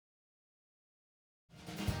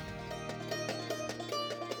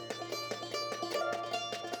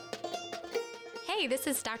Hey, this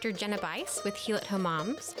is Dr. Jenna Bice with Heal at Home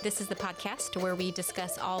Moms. This is the podcast where we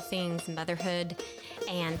discuss all things motherhood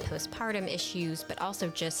and postpartum issues, but also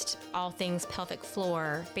just all things pelvic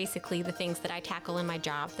floor, basically the things that I tackle in my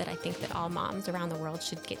job that I think that all moms around the world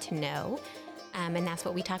should get to know. And that's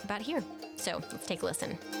what we talk about here. So let's take a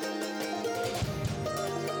listen.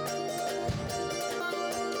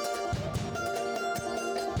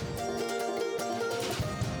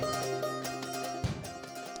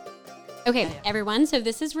 Okay, everyone. So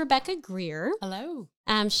this is Rebecca Greer. Hello.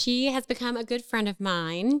 She has become a good friend of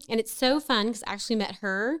mine, and it's so fun because I actually met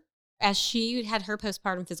her as she had her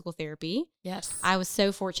postpartum physical therapy. Yes. I was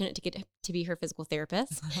so fortunate to get to be her physical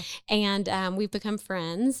therapist, and we've become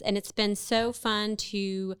friends, and it's been so fun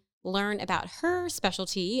to learn about her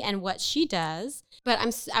specialty and what she does. But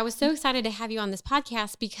I was so excited to have you on this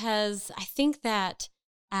podcast because I think that,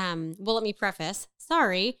 let me preface,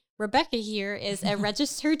 sorry, Rebecca here is a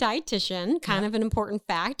registered dietitian, kind of an important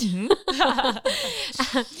fact.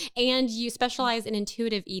 Mm-hmm. And you specialize in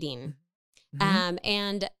intuitive eating. Mm-hmm.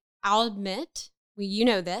 And I'll admit, you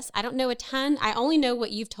know this, I don't know a ton. I only know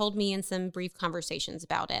what you've told me in some brief conversations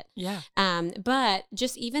about it. Yeah. But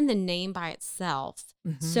just even the name by itself,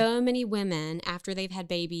 so many women after they've had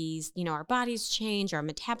babies, our bodies change, our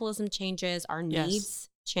metabolism changes, our needs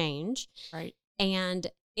change. Right. And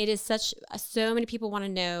it is so many people want to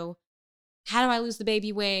know, how do I lose the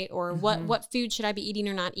baby weight, or what food should I be eating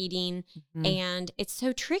or not eating? And it's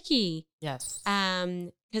so tricky. Yes.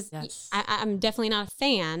 Because I'm definitely not a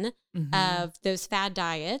fan of those fad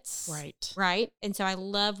diets. Right. Right. And so I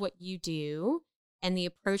love what you do and the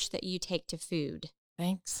approach that you take to food.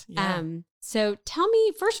 Thanks. Yeah. So tell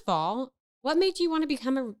me, first of all, what made you want to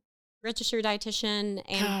become a registered dietitian,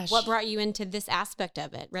 and what brought you into this aspect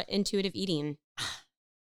of it, intuitive eating?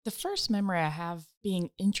 The first memory I have being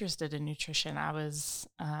interested in nutrition, I was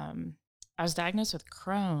diagnosed with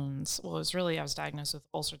Crohn's. Well, I was diagnosed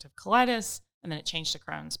with ulcerative colitis, and then it changed to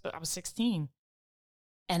Crohn's, but I was 16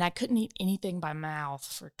 and I couldn't eat anything by mouth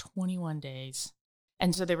for 21 days.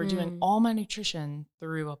 And so they were doing all my nutrition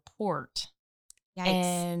through a port. Yikes.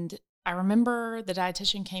 And I remember the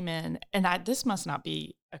dietitian came in, and this must not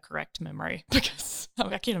be a correct memory because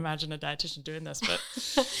I can't imagine a dietitian doing this, but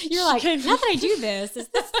you're like, not that I do this, is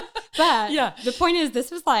this, but yeah, the point is this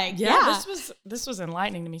was like, this was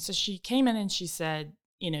enlightening to me. So she came in and she said,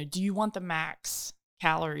 do you want the max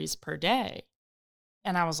calories per day?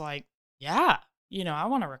 And I was like, yeah, I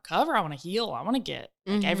want to recover. I want to heal. I want to get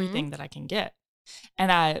everything that I can get.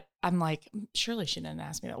 And I'm like, surely she didn't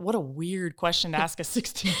ask me that. What a weird question to ask a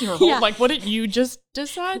 16-year-old. Yeah. Like, why didn't you just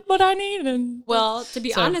decide what I need? And to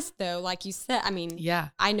be honest, though, like you said, yeah,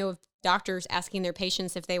 I know of doctors asking their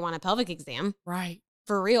patients if they want a pelvic exam. Right.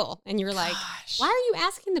 For real. And you're like, why are you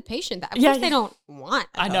asking the patient that? Of course they don't want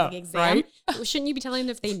a pelvic exam. Right? Shouldn't you be telling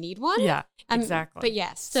them if they need one? Yeah, exactly. But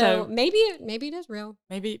yes, so maybe it is real.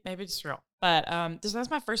 Maybe it's real. But that's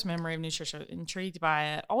my first memory of nutrition. Intrigued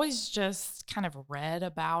by it. Always just kind of read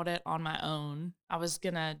about it on my own. I was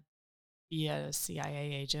going to be a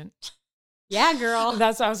CIA agent. Yeah, girl.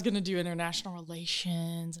 That's what I was going to do, international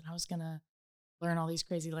relations. And I was going to learn all these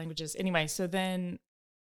crazy languages. Anyway, so then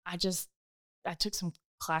I took some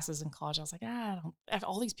classes in college. I was like,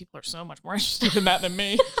 all these people are so much more interested in that than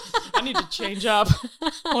me. I need to change up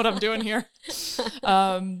what I'm doing here.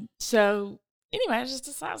 So anyway, I just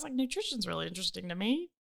decided, I was like, nutrition's really interesting to me.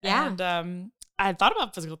 Yeah. And I had thought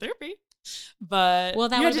about physical therapy, but you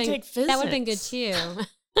had to take physics. That would have been good too.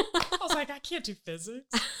 I was like, I can't do physics.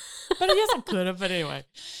 But I guess I could have, but anyway.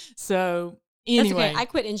 So anyway. That's okay. I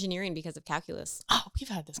quit engineering because of calculus. Oh, we've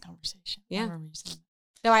had this conversation. Yeah. I remember you saying that.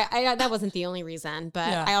 So I that wasn't the only reason, but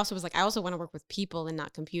I also was like, I also want to work with people and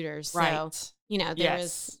not computers. Right. So,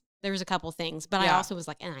 there was a couple things, but I also was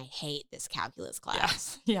like, and I hate this calculus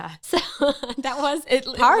class. Yeah. So that was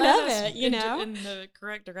part of it, in the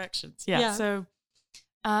correct directions. Yeah. So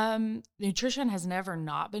nutrition has never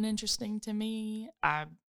not been interesting to me. I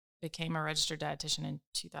became a registered dietitian in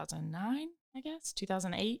 2009, I guess,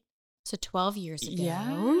 2008. So 12 years ago.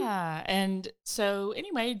 Yeah. And so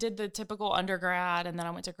anyway, did the typical undergrad, and then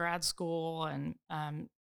I went to grad school and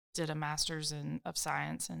did a master's of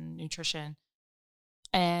science and nutrition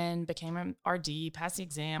and became an RD, passed the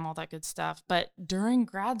exam, all that good stuff. But during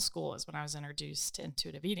grad school is when I was introduced to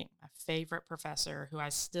intuitive eating. My favorite professor, who I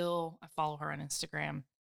follow her on Instagram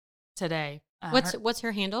today. What's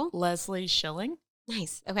her handle? Leslie Schilling.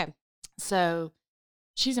 Nice. Okay. So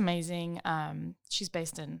she's amazing. She's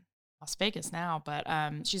based in Las Vegas now, but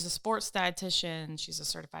she's a sports dietitian. She's a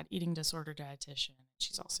certified eating disorder dietitian.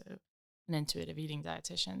 She's also an intuitive eating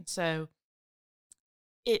dietitian. So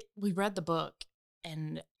we read the book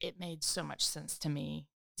And it made so much sense to me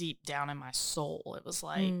deep down in my soul. It was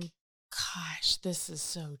like, gosh, this is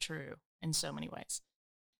so true in so many ways.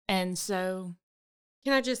 And so,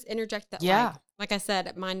 can I just interject that? yeah, Like I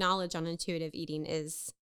said, my knowledge on intuitive eating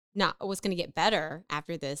is not was going to get better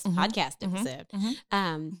after this Mhm, podcast mhm, episode.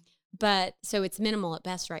 mhm. But so it's minimal at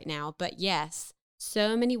best right now. But yes,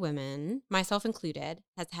 so many women, myself included,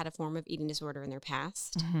 has had a form of eating disorder in their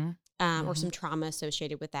past, Mhm, or some mhm. trauma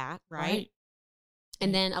associated with that, right? Right. And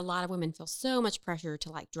Right. then a lot of women feel so much pressure to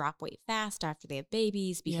like drop weight fast after they have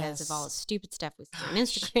babies because of all the Yes. stupid stuff we see on Gosh.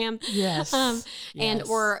 Instagram. Yes. And Yes.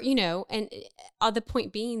 or, and the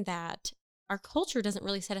point being that our culture doesn't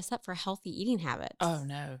really set us up for healthy eating habits. Oh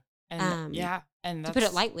no. And yeah, and To put it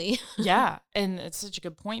that's lightly. yeah, and it's such a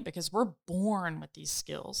good point because we're born with these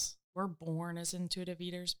skills. We're born as intuitive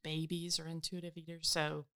eaters. Babies are intuitive eaters.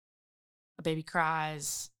 So a baby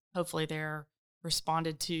cries, hopefully they're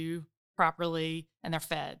responded to properly and they're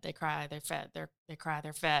fed. They cry, they're fed. They cry,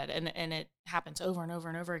 they're fed. And it happens over and over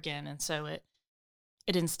and over again. And so it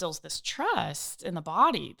instills this trust in the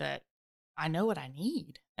body that I know what I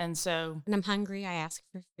need. And so, When I'm hungry, I ask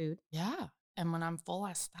for food. yeah. And when I'm full,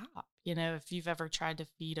 I stop. If you've ever tried to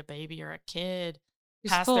feed a baby or a kid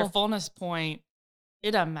Who's past their full. fullness point,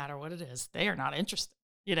 it doesn't matter what it is. They are not interested.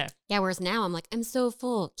 Yeah, whereas now I'm like, I'm so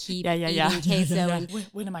full. Keep Yeah. eating queso. And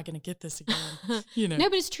When am I going to get this again? no,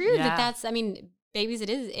 but it's true Yeah. that's, babies, it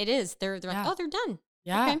is. They're like, Yeah. oh, they're done.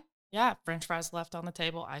 Yeah. Okay. Yeah. French fries left on the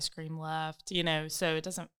table, ice cream left, so it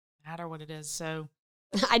doesn't matter what it is. So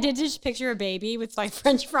I did just picture a baby with like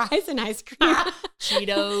French fries and ice cream.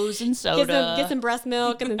 Cheetos and soda. Get some breast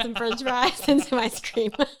milk and then some French fries and some ice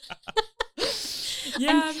cream.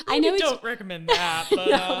 Yeah, I know don't recommend that, but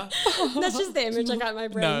No, that's just the image I got in my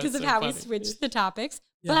brain No, because it's of so how funny. we switched the topics.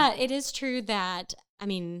 Yeah. But it is true that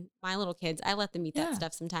my little kids, I let them eat that Yeah.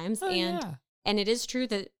 stuff sometimes, Oh, yeah. and it is true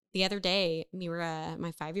that the other day, Mira,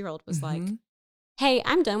 my 5-year-old, was like, Mhm. "Hey,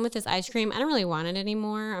 I'm done with this ice cream. I don't really want it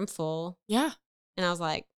anymore. I'm full." Yeah. And I was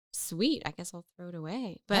like, "Sweet, I guess I'll throw it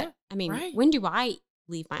away." But Yeah, right. when do I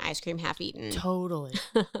leave my ice cream half eaten? Totally.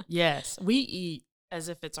 Yes. We eat as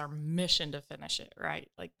if it's our mission to finish it, right?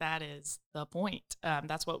 Like that is the point.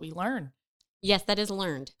 That's what we learn. Yes, that is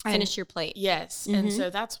learned. Finish And- your plate. Yes. And Mhm. so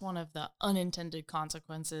that's one of the unintended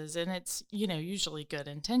consequences. And it's, usually good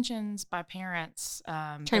intentions by parents.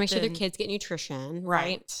 Trying to make sure their kids get nutrition,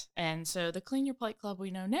 right? And so the Clean Your Plate Club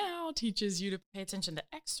we know now teaches you to pay attention to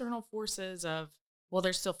external forces of, well,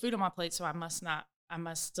 there's still food on my plate, so I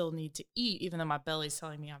must still need to eat, even though my belly's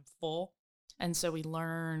telling me I'm full. And so we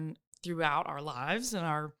learn throughout our lives and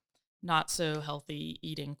our not so healthy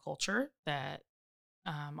eating culture that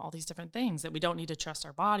all these different things that we don't need to trust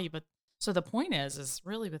our body. But so the point is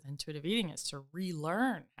really with intuitive eating is to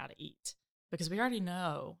relearn how to eat because we already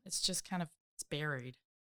know it's just kind of it's buried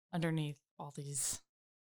underneath all these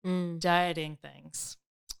dieting things.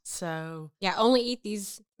 So Yeah, only eat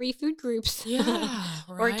these 3 food groups. yeah,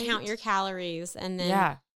 Or count your calories. And then,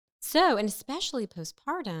 yeah, and especially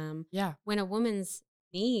postpartum, yeah, when a woman's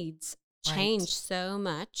needs Right. change so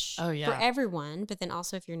much Oh, for yeah. everyone, but then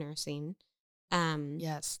also if you're nursing.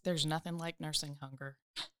 yes. There's nothing like nursing hunger.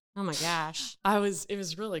 Oh my gosh. It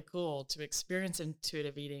was really cool to experience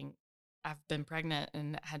intuitive eating. I've been pregnant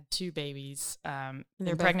and had 2 babies. they're Been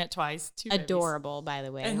both pregnant twice, 2 babies. Adorable, by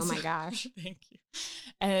the way. And Oh my so- gosh. Thank you.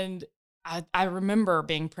 And I remember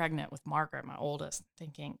being pregnant with Margaret, my oldest,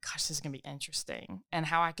 thinking, gosh, this is going to be interesting. And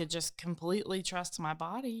how I could just completely trust my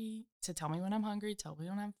body to tell me when I'm hungry, tell me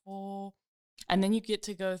when I'm full. And then you get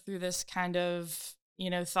to go through this kind of,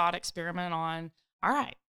 thought experiment on, all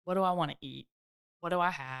right, what do I want to eat? What do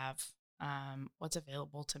I have? What's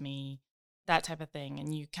available to me? That type of thing.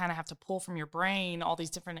 And you kind of have to pull from your brain all these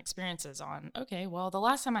different experiences on, okay, well, the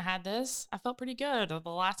last time I had this, I felt pretty good. Or the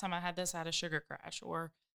last time I had this, I had a sugar crash.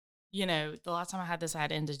 Or, the last time I had this, I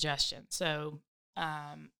had indigestion. So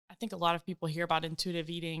I think a lot of people hear about intuitive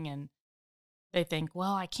eating and they think,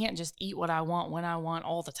 well, I can't just eat what I want when I want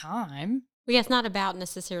all the time. Well, yeah, it's not about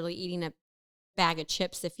necessarily eating a bag of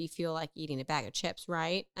chips if you feel like eating a bag of chips,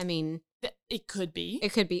 right? It could be.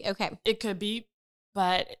 It could be. Okay. It could be.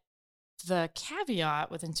 But the caveat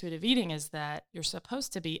with intuitive eating is that you're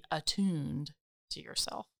supposed to be attuned to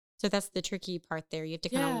yourself. So that's the tricky part there. You have to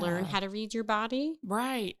kind of learn Yeah. how to read your body.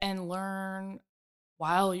 Right. And learn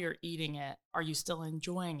while you're eating it, are you still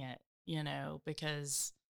enjoying it?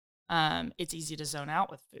 Because it's easy to zone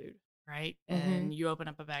out with food, right? And you open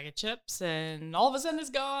up a bag of chips and all of a sudden it's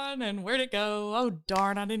gone. And where'd it go? Oh,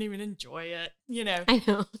 darn, I didn't even enjoy it. I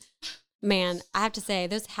know. Man, I have to say,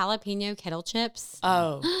 those jalapeno kettle chips,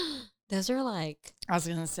 Oh, Those are like I was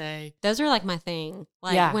gonna say, my thing.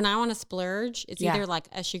 Like yeah, when I want to splurge, it's yeah. either like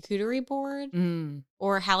a charcuterie board Mm.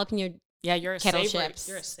 or jalapeno Yeah, you're a kettle savory. chips.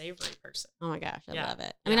 You're a savory person. Oh my gosh, I Yeah, love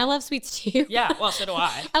it. I yeah, mean, I love sweets too. yeah. Well, so do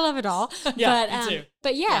I. I love it all. Yeah, But me too.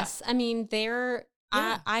 but Yeah, yes, I mean, yeah.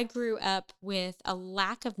 I grew up with a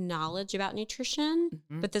lack of knowledge about nutrition,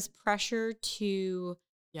 Hmm. but this pressure to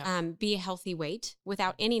Yeah. be a healthy weight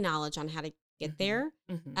without any knowledge on how to get Hmm. there.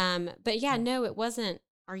 Hmm. But yeah, no, it wasn't.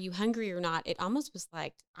 Are you hungry or not? It almost was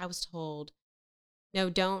like I was told, no,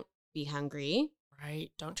 don't be hungry.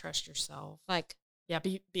 Right. Don't trust yourself. Like, Yeah.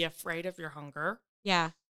 Be afraid of your hunger.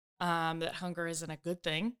 yeah, That hunger isn't a good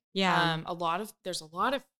thing. yeah. There's a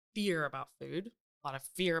lot of fear about food, a lot of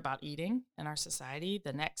fear about eating in our society.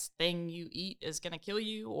 The next thing you eat is going to kill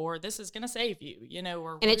you, or this is going to save you.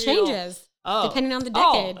 Or And it changes depending on the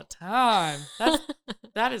all decade. the time.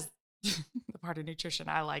 That is the part of nutrition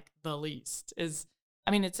I like the least.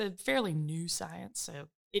 It's a fairly new science, so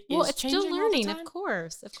Well, is it's changing still all the learning, time. of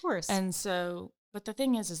course, of course. And so, but the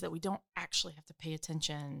thing is that we don't actually have to pay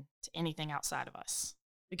attention to anything outside of us.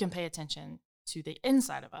 We can pay attention to the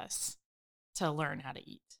inside of us to learn how to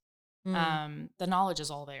eat. The knowledge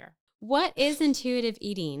is all there. What is intuitive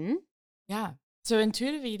eating? Yeah. So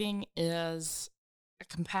intuitive eating is a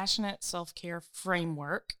compassionate self-care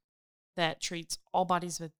framework that treats all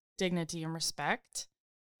bodies with dignity and respect.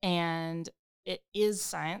 And it is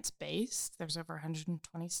science-based. There's over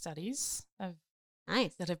 120 studies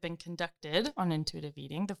that have been conducted on intuitive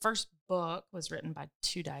eating. The first book was written by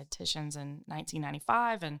 2 dietitians in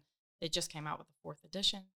 1995, and they just came out with the 4th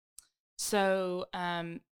edition. So,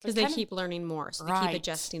 because they keep learning more, so they keep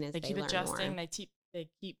adjusting as they keep learn adjusting. more. They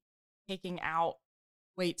keep taking out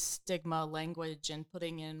weight stigma language and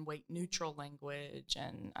putting in weight neutral language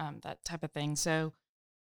and that type of thing. So,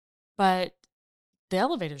 but the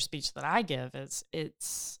elevator speech that I give is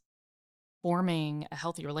it's forming a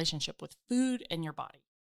healthy relationship with food and your body.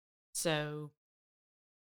 So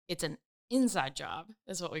it's an inside job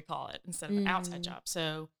is what we call it instead of an outside job.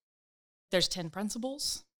 So there's 10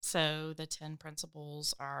 principles. So the 10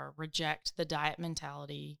 principles are reject the diet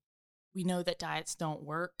mentality. We know that diets don't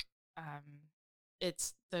work.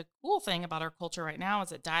 It's the cool thing about our culture right now is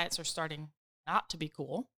that diets are starting not to be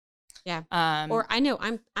cool. Yeah. Or I know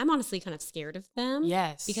I'm honestly kind of scared of them.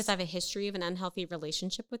 Yes. Because I have a history of an unhealthy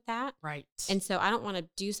relationship with that. Right. And so I don't want to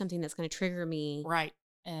do something that's going to trigger me. Right.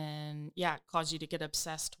 And cause you to get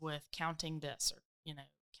obsessed with counting this or,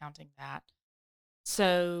 counting that.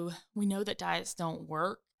 So we know that diets don't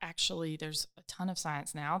work. Actually, there's a ton of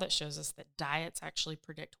science now that shows us that diets actually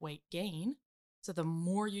predict weight gain. So the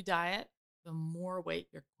more you diet, the more weight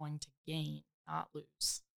you're going to gain, not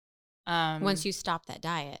lose. Once you stop that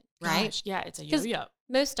diet, right? Gosh, yeah, it's a yo-yo.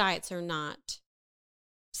 Most diets are not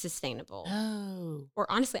sustainable. Oh.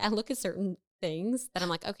 Or honestly, I look at certain things that I'm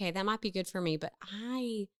like, okay, that might be good for me, but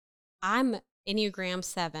I'm Enneagram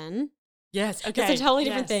 7. Yes, okay. It's a totally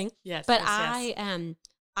different thing. Yes. But yes.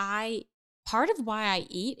 I part of why I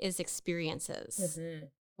eat is experiences. Mm-hmm.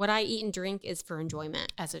 What I eat and drink is for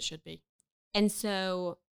enjoyment. As it should be. And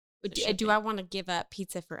so do I want to give up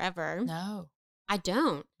pizza forever? No. I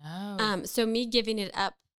don't. No. So me giving it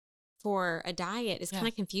up for a diet is kind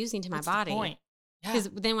of confusing to my body. The point? Because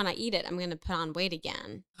then when I eat it, I'm going to put on weight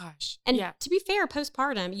again. Gosh. And to be fair,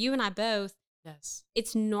 postpartum, you and I both, yes,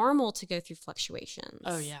 it's normal to go through fluctuations.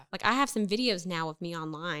 Oh, yeah. Like I have some videos now of me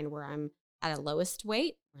online where I'm at a lowest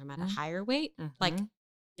weight, where I'm at a higher weight. Mm-hmm. Like,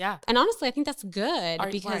 yeah. And honestly, I think that's good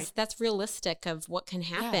because right. that's realistic of what can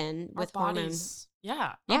happen with hormones.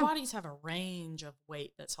 Yeah. Our bodies have a range of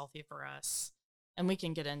weight that's healthy for us. And we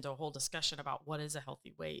can get into a whole discussion about what is a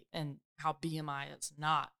healthy weight and how BMI is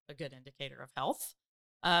not a good indicator of health.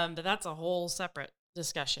 But that's a whole separate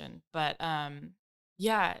discussion. But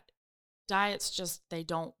diets they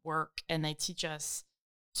don't work, and they teach us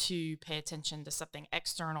to pay attention to something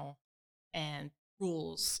external and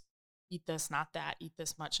rules. Eat this, not that. Eat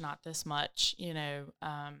this much, not this much.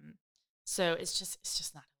 So it's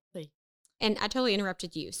just not healthy. And I totally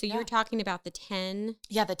interrupted you. So you were talking about the 10.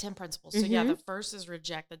 Yeah, the 10 principles. So the first is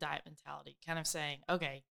reject the diet mentality, kind of saying,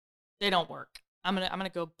 okay, they don't work. I'm gonna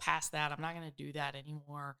go past that. I'm not gonna do that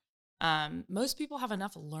anymore. Most people have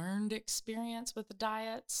enough learned experience with the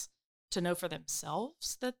diets to know for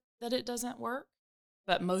themselves that it doesn't work.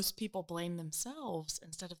 But most people blame themselves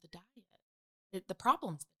instead of the diet. The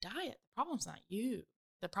problem's the diet. The problem's not you.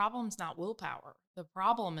 The problem's not willpower. The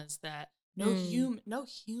problem is that no human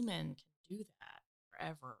can do that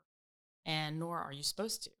forever, and nor are you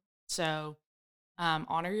supposed to. So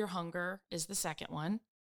honor your hunger is the second one.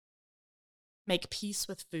 Make peace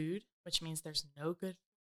with food, which means there's no good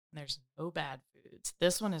and there's no bad foods.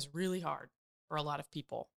 This one is really hard for a lot of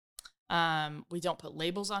people. We don't put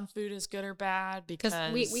labels on food as good or bad because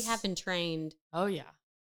we have been trained. Oh yeah.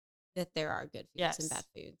 That there are good foods and bad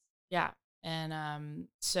foods. Yeah. And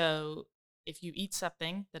so if you eat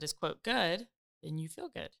something that is, quote, good, then you feel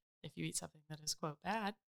good. If you eat something that is, quote,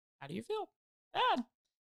 bad, how do you feel? Bad.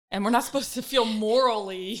 And we're not supposed to feel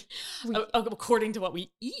morally according to what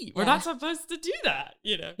we eat. We're not supposed to do that,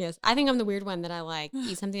 Yes. I think I'm the weird one that I like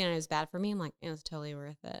eat something and it was bad for me. I'm like, it was totally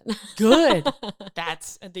worth it. Good.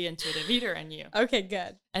 That's the intuitive eater in you. Okay,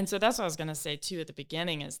 good. And so that's what I was going to say too at the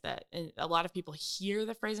beginning is that a lot of people hear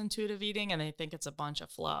the phrase intuitive eating and they think it's a bunch of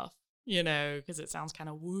fluff, because it sounds kind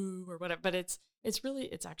of woo or whatever. But it's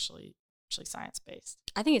actually science-based.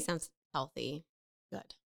 I think it sounds healthy.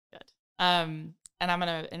 Good. And I'm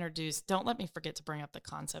going to introduce, don't let me forget to bring up the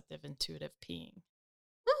concept of intuitive peeing.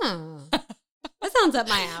 Oh, that sounds up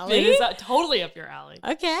my alley. It is totally up your alley.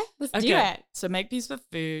 Okay, let's do it. So make peace with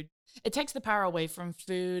food. It takes the power away from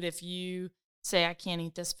food. If you say, I can't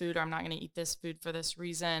eat this food or I'm not going to eat this food for this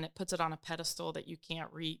reason, it puts it on a pedestal that you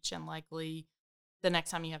can't reach. And likely the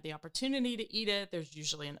next time you have the opportunity to eat it, there's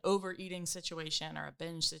usually an overeating situation or a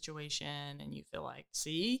binge situation. And you feel like,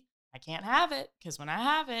 see, I can't have it because when I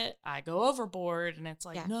have it, I go overboard. And it's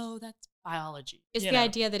like, no, that's biology. It's the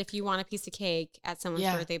idea that if you want a piece of cake at someone's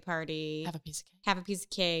birthday party, have a piece of cake. Have a piece of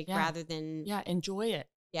cake rather than... Yeah, enjoy it.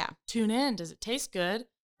 Yeah. Tune in. Does it taste good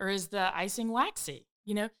or is the icing waxy?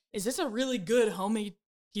 Is this a really good homemade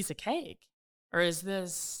piece of cake? Or is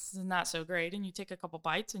this not so great? And you take a couple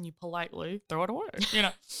bites and you politely throw it away,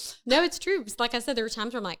 No, it's true. Like I said, there were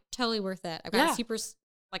times where I'm like, totally worth it. I've got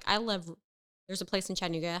I love... There's a place in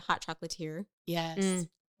Chattanooga, Hot Chocolatier. Yes.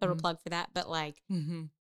 Total plug for that. But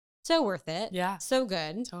so worth it. Yeah. So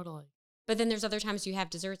good. Totally. But then there's other times you have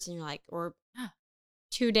desserts and you're like, or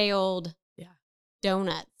 2-day-old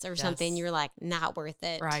donuts or something. You're like, not worth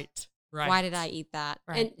it. Right. Why did I eat that?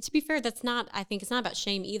 Right. And to be fair, I think it's not about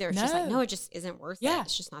shame either. It's just like, no, it just isn't worth it.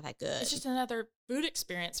 It's just not that good. It's just another food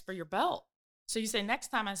experience for your belt. So you say, next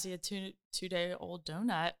time I see a 2-day-old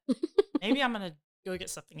donut, maybe I'm going to go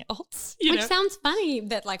get something else. Which sounds funny,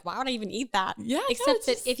 but like, why would I even eat that? Yeah. Except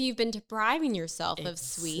that if you've been depriving yourself of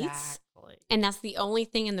sweets, and that's the only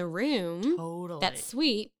thing in the room that's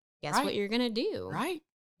sweet, guess what you're going to do? Right.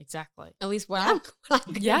 Exactly. At least what I'm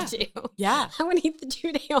going to do. Yeah. I'm going to eat the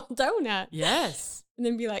 2-day-old donut. Yes. And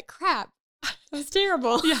then be like, crap, that was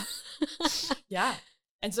terrible. Yeah. Yeah.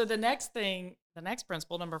 And so the next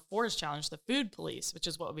principle, number 4, is challenge the food police, which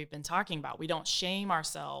is what we've been talking about. We don't shame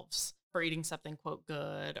ourselves for eating something, quote,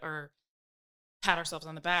 good, or pat ourselves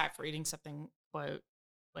on the back for eating something, quote,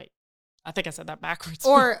 wait, I think I said that backwards.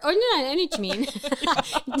 No, I know what you mean.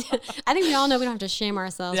 I think we all know we don't have to shame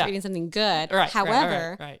ourselves for eating something good. Right.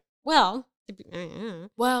 However, well,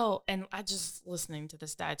 and I just listening to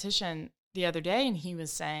this dietitian the other day, and he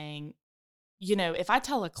was saying, if I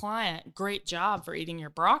tell a client, great job for eating your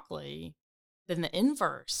broccoli, then the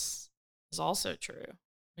inverse is also true.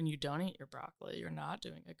 When you don't eat your broccoli, you're not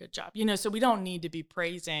doing a good job. So we don't need to be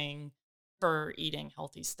praising for eating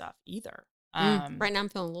healthy stuff either. Right now I'm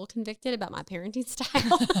feeling a little convicted about my parenting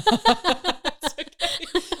style. It's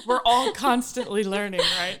okay. We're all constantly learning,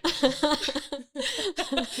 right?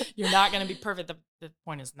 You're not going to be perfect. The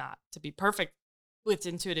point is not to be perfect with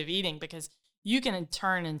intuitive eating, because you can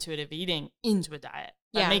turn intuitive eating into a diet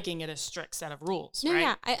by making it a strict set of rules. No, right?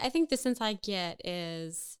 yeah. I think the sense I get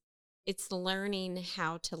is it's learning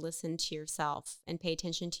how to listen to yourself and pay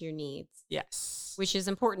attention to your needs. Yes. Which is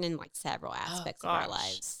important in like several aspects of our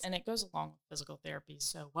lives. And it goes along with physical therapy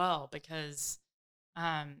so well, because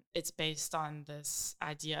it's based on this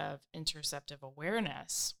idea of interoceptive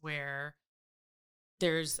awareness, where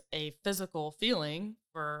there's a physical feeling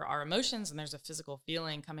for our emotions and there's a physical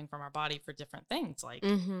feeling coming from our body for different things. Like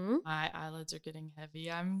my eyelids are getting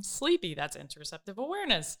heavy, I'm sleepy. That's interoceptive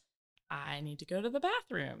awareness. I need to go to the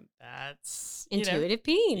bathroom. That's intuitive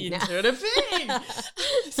peeing. Intuitive peeing.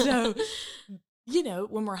 So,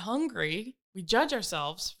 when we're hungry, we judge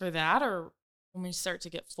ourselves for that, or when we start to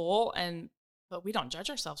get full, but we don't judge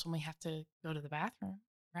ourselves when we have to go to the bathroom,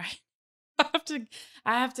 right?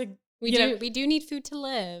 I have to. We do need food to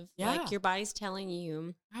live. Yeah. Like your body's telling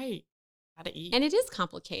you. Right. How to eat. And it is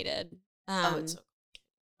complicated. It's so complicated.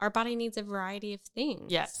 Our body needs a variety of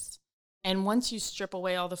things. Yes. And once you strip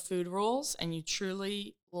away all the food rules and you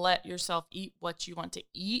truly let yourself eat what you want to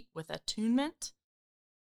eat with attunement,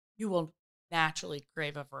 you will naturally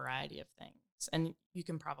crave a variety of things. And you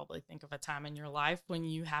can probably think of a time in your life when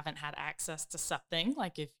you haven't had access to something,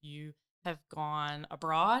 like if you have gone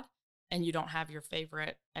abroad and you don't have your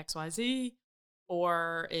favorite XYZ,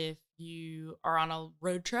 or if you are on a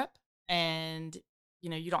road trip and,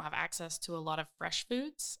 you don't have access to a lot of fresh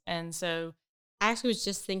foods. And so, I actually was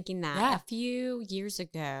just thinking that yeah. a few years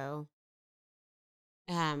ago,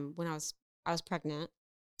 when I was pregnant,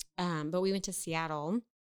 but we went to Seattle.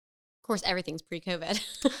 Of course, everything's pre-COVID.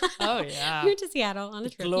 Oh, We yeah. went to Seattle on a The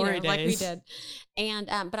trip, glory like we days. did. And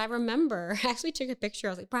but I remember I actually took a picture. I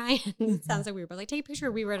was like, Brian, it sounds so weird, but like take a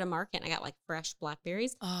picture. We were at a market and I got like fresh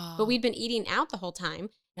blackberries. But Oh, we'd been eating out the whole time.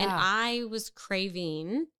 And yeah. I was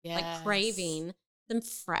craving Yes. some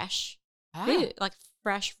fresh Ah, food, like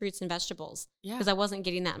fresh fruits and vegetables. yeah. Because I wasn't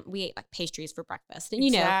getting that. We ate like pastries for breakfast. And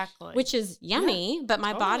Exactly. which is yummy, but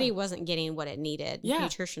my body Totally. wasn't getting what it needed Yeah.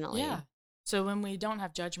 nutritionally. Yeah. So when we don't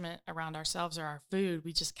have judgment around ourselves or our food,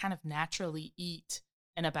 we just kind of naturally eat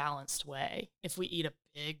in a balanced way. If we eat a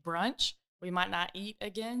big brunch, we might not eat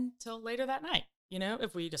again till later that night.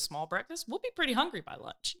 If we eat a small breakfast, we'll be pretty hungry by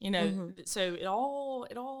lunch. Mhm. So it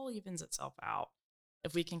all evens itself out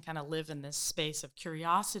if we can kind of live in this space of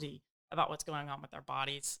curiosity about what's going on with our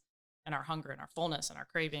bodies and our hunger and our fullness and our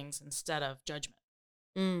cravings instead of judgment.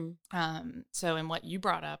 Mm. So, and what you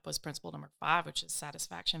brought up was principle number 5, which is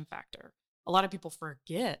satisfaction factor. A lot of people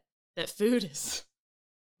forget that food is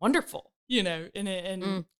wonderful,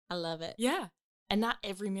 and I love it. yeah, and not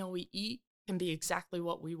every meal we eat can be exactly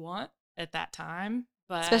what we want at that time,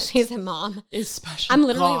 but Especially as a mom. especially, I'm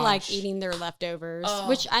literally like gosh, eating their leftovers, oh,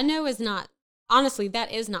 which I know is not, honestly,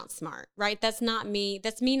 that is not smart, right? That's not me.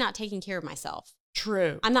 That's me not taking care of myself.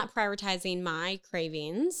 true, I'm not prioritizing my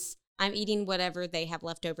cravings. I'm eating whatever they have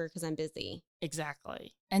left over because I'm busy.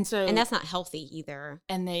 exactly. And so, And that's not healthy either.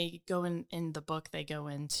 and they go in the book, they go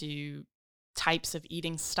into types of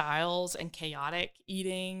eating styles, and chaotic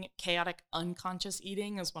unconscious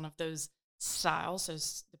eating is one of those styles. So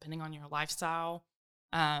depending on your lifestyle,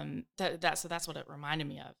 so that's what it reminded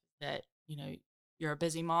me of, that, you're a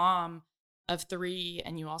busy mom of 3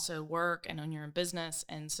 and you also work and own your own business.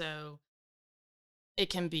 And so it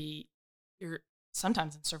can be, you're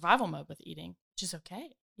sometimes in survival mode with eating, which is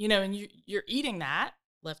okay. And you're eating that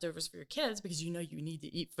leftovers for your kids because you need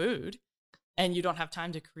to eat food and you don't have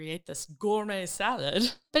time to create this gourmet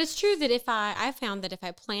salad. But it's true that I found that if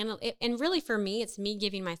I plan, and really for me, it's me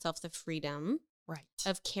giving myself the freedom Right.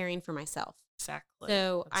 of caring for myself. Exactly.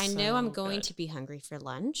 So That's I know I'm so going good. to be hungry for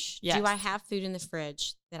lunch. Yes. Do I have food in the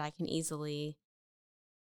fridge that I can easily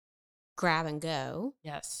grab and go?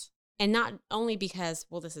 Yes. And not only because,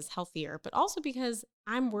 well, this is healthier, but also because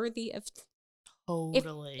I'm worthy of.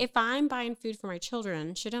 Totally. If I'm buying food for my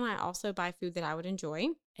children, shouldn't I also buy food that I would enjoy?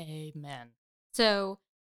 Amen. So,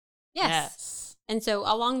 yes. Yes. And so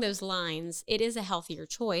along those lines, it is a healthier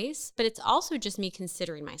choice, but it's also just me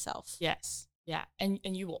considering myself. Yes. Yeah. And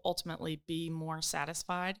you will ultimately be more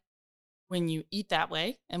satisfied when you eat that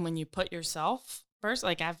way and when you put yourself first.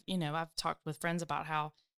 Like I've talked with friends about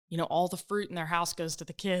how, all the fruit in their house goes to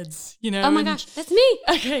the kids, Oh my gosh, that's me.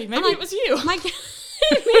 Okay, maybe it was you. My God.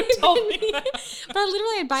 Told me that. But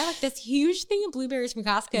I'd buy like this huge thing of blueberries from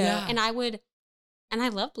Costco, Yeah. and I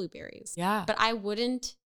love blueberries. Yeah. But I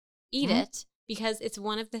wouldn't eat Mhm. it because it's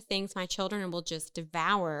one of the things my children will just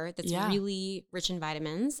devour that's Yeah. really rich in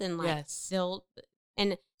vitamins, and like Yes.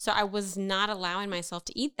 and so I was not allowing myself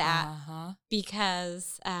to eat that Uh-huh.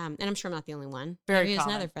 because and I'm sure I'm not the only one. Very Maybe there's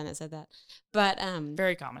common. another friend that said that. But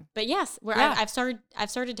Very common. but yes, where Yeah. I've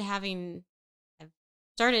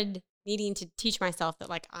started needing to teach myself that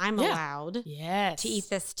like I'm Yeah. allowed Yes. to eat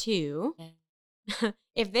this too. Yeah.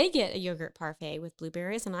 If they get a yogurt parfait with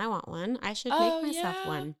blueberries and I want one, I should Oh, make myself yeah.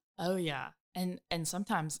 one. Oh yeah. And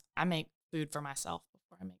sometimes I make food for myself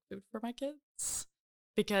before I make food for my kids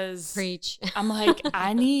because Preach. I'm like,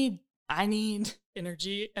 I need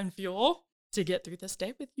energy and fuel to get through this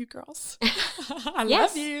day with you girls. I Yes.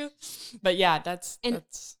 love you. But yeah, that's I don't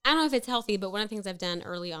know if it's healthy, but one of the things I've done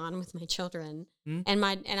early on with my children, Hmm? and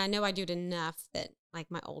I know I do it enough that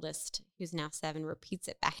like my oldest, who's now 7, repeats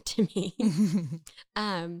it back to me.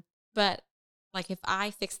 But like if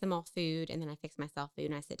I fix them all food and then I fix myself food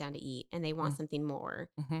and I sit down to eat and they want something more,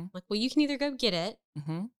 Mhm. like, well, you can either go get it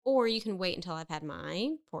Mhm. or you can wait until I've had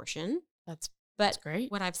my portion. That's But great.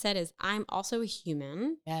 what I've said is I'm also a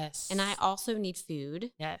human Yes. and I also need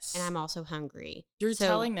food Yes. and I'm also hungry. You're So-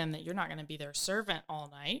 telling them that you're not going to be their servant all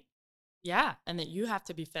night. Yeah. And that you have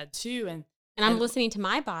to be fed too. And I'm listening to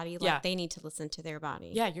my body like Yeah. they need to listen to their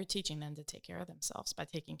body. yeah, you're teaching them to take care of themselves by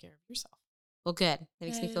taking care of yourself. Well, good. That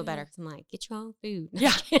makes me feel Yay. better because I'm like, get your own food.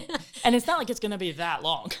 Yeah. And it's not like it's going to be that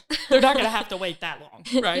long. They're not going to have to wait that long,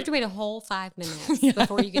 You right? have to wait a whole 5 minutes Yeah.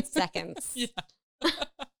 before you get seconds. Yeah.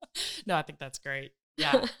 No, I think that's great.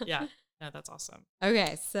 Yeah. Yeah. No, that's awesome.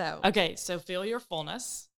 Okay, so Okay. So feel your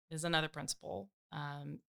fullness is another principle.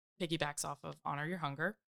 piggybacks off of Honor Your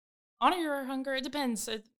Hunger. Honor Your Hunger, it depends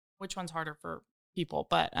which one's harder for people.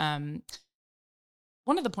 But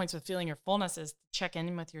one of the points with feeling your fullness is to check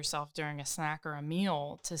in with yourself during a snack or a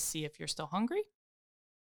meal to see if you're still hungry.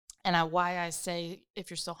 And why I say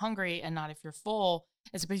if you're still hungry and not if you're full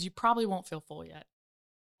is because you probably won't feel full yet.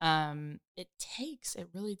 It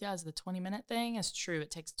really does. The 20-minute thing is true.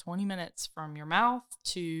 It takes 20 minutes from your mouth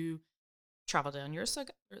to travel down your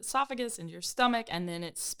esophagus into your stomach, and then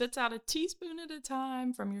it spits out a teaspoon at a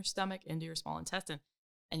time from your stomach into your small intestine.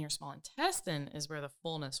 And your small intestine is where the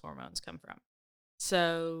fullness hormones come from.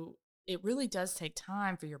 So it really does take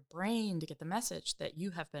time for your brain to get the message that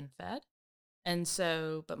you have been fed. And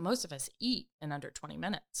so, but most of us eat in under 20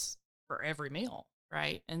 minutes for every meal,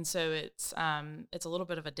 right? And so it's a little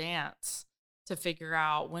bit of a dance to figure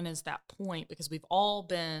out when is that point, because we've all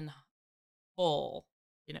been full,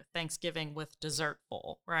 Thanksgiving with dessert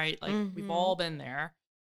full, right? Like we've all been there,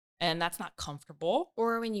 and that's not comfortable.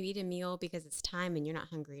 Or when you eat a meal because it's time and you're not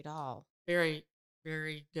hungry at all. Very,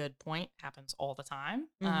 very good point. Happens all the time.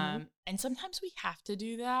 And sometimes we have to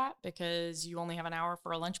do that because you only have an hour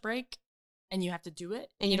for a lunch break. And you have to do it.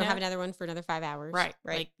 And you don't have another one for another 5 hours. Right.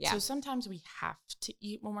 Right. So sometimes we have to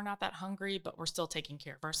eat when we're not that hungry, but we're still taking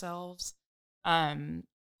care of ourselves. Can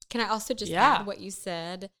I also just add what you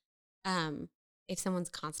said? If someone's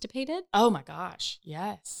constipated. Oh my gosh.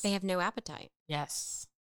 Yes. They have no appetite. Yes.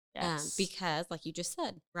 Because like you just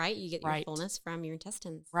said, right? You get your fullness from your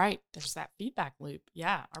intestines. Right. There's that feedback loop.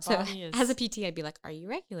 Yeah. Our body is. As a PT, I'd be like, are you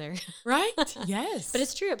regular? Right. Yes. But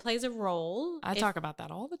it's true. It plays a role. I talk about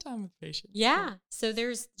that all the time with patients. Yeah. So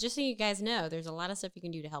there's, just so you guys know, there's a lot of stuff you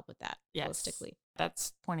can do to help with that holistically.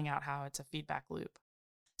 That's pointing out how it's a feedback loop.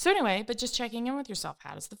 So anyway, but just checking in with yourself.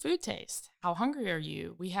 How does the food taste? How hungry are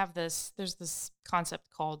you? There's this concept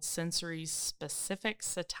called sensory specific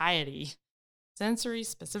satiety. Sensory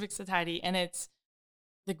specific satiety. And it's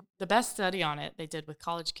the best study on it they did with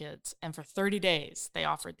college kids. And for 30 days, they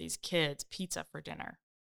offered these kids pizza for dinner.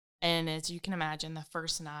 And as you can imagine, the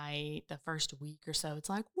first night, the first week or so, it's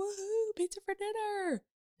like, woohoo, pizza for dinner.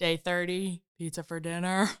 Day 30, pizza for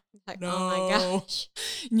dinner. Like, no. Oh my gosh.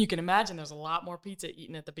 And you can imagine there's a lot more pizza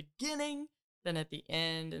eaten at the beginning than at the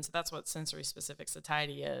end. And so that's what sensory specific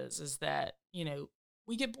satiety is that,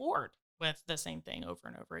 we get bored with the same thing over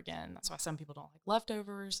and over again. That's why some people don't like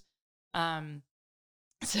leftovers.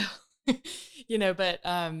 See,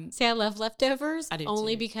 I love leftovers. I do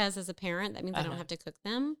only too. Because as a parent, that means I don't have to cook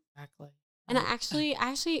them. Exactly. And actually,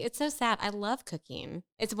 it's so sad. I love cooking.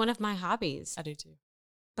 It's one of my hobbies. I do too.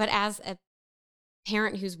 But as a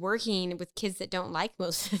parent who's working with kids that don't like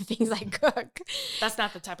most of the things I cook, that's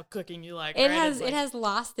not the type of cooking you like. It right? has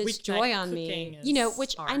lost its joy on me.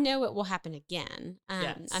 Which hard. I know it will happen again.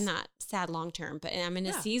 Yes. I'm not sad long term, but I'm in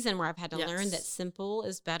a season where I've had to learn that simple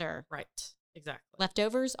is better. Right. Exactly.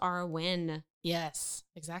 Leftovers are a win. Yes.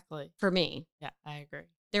 Exactly. For me. Yeah, I agree.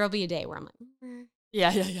 There will be a day where I'm like,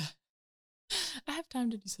 Yeah. I have time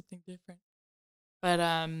to do something different. But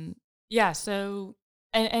so.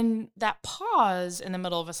 And that pause in the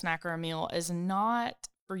middle of a snack or a meal is not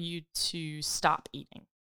for you to stop eating.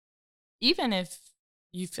 Even if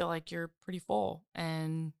you feel like you're pretty full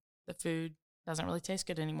and the food doesn't really taste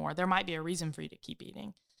good anymore, there might be a reason for you to keep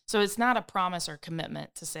eating. So it's not a promise or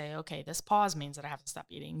commitment to say, okay, this pause means that I have to stop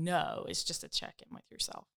eating. No, it's just a check-in with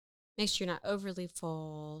yourself. Make sure you're not overly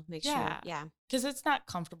full. Because it's not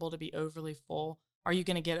comfortable to be overly full. Are you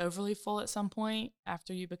going to get overly full at some point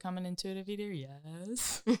after you become an intuitive eater?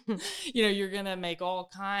 Yes. You're going to make all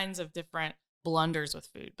kinds of different blunders with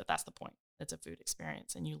food, but that's the point. It's a food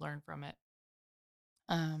experience and you learn from it.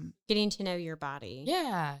 Getting to know your body.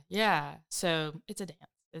 Yeah. So it's a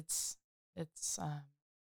dance. It's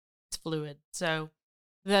fluid. So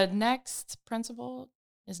the next principle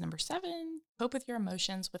is number 7, cope with your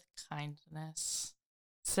emotions with kindness.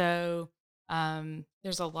 So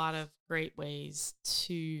there's a lot of great ways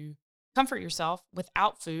to comfort yourself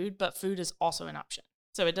without food, but food is also an option.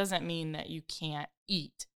 So it doesn't mean that you can't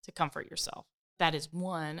eat to comfort yourself. That is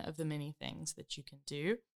one of the many things that you can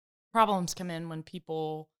do. Problems come in when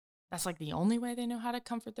that's like the only way they know how to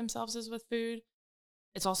comfort themselves is with food.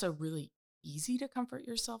 It's also really easy to comfort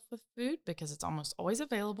yourself with food because it's almost always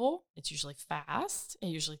available. It's usually fast. It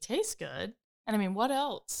usually tastes good. And I mean, what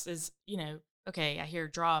else is, okay, I hear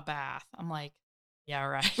draw a bath. I'm like, yeah,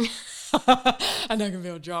 right. I'm not going to be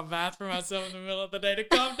able to draw a bath for myself in the middle of the day to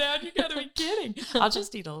calm down. You got to be kidding. I'll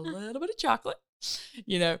just eat a little bit of chocolate,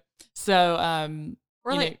 So, I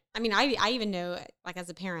even know, like as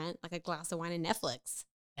a parent, like a glass of wine and Netflix.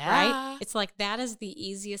 right? Yeah. It's like that is the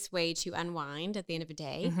easiest way to unwind at the end of a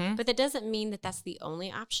day. Mm-hmm. But that doesn't mean that that's the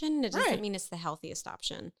only option. It doesn't Right. mean it's the healthiest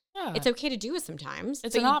option. Yeah. It's okay to do it sometimes.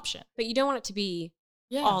 It's but an option. But you don't want it to be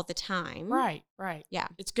Yeah. all the time. Right. Right. Yeah.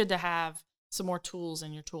 It's good to have some more tools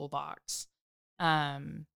in your toolbox.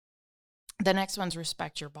 The next one's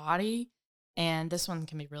respect your body. And this one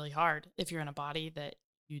can be really hard if you're in a body that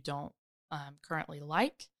you don't currently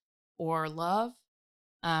like or love.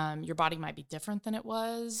 Your body might be different than it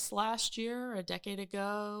was last year, a decade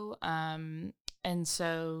ago. And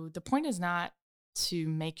so the point is not to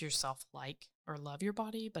make yourself like or love your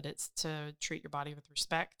body, but it's to treat your body with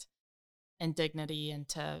respect and dignity and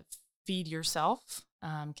to feed yourself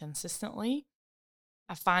consistently.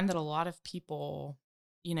 I find that a lot of people,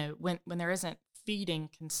 when there isn't feeding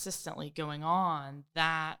consistently going on,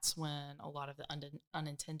 that's when a lot of the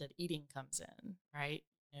unintended eating comes in, right?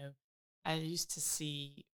 I used to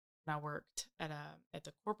see when I worked at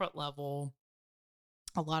the corporate level,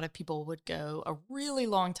 a lot of people would go a really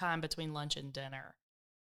long time between lunch and dinner,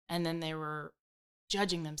 and then they were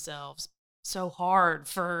judging themselves so hard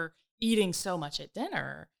for eating so much at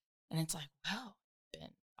dinner. And it's like, well, it's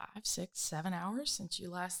been 5, 6, 7 hours since you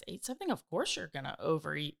last ate something. Of course you're going to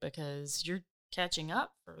overeat because you're catching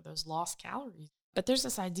up for those lost calories. But there's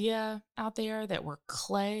this idea out there that we're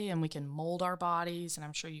clay and we can mold our bodies. And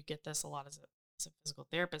I'm sure you get this a lot as a physical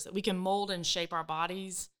therapist, that we can mold and shape our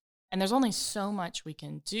bodies. And there's only so much we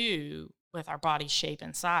can do with our body shape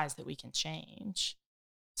and size that we can change.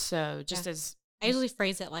 So just as I usually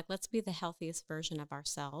phrase it like, let's be the healthiest version of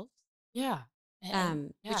ourselves. Yeah.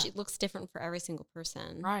 Which it looks different for every single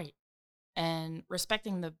person. Right. And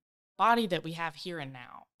respecting the body that we have here and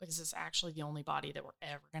now, because it's actually the only body that we're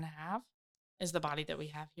ever going to have is the body that we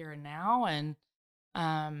have here and now. And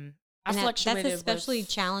that's especially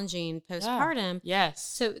challenging postpartum. Yes.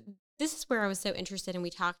 So this is where I was so interested, and we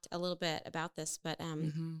talked a little bit about this, but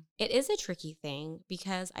it is a tricky thing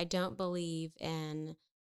because I don't believe in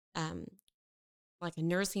like a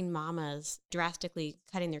nursing mamas drastically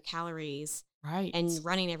cutting their calories right and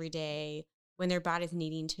running every day when their body's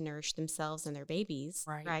needing to nourish themselves and their babies.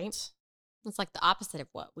 Right. It's like the opposite of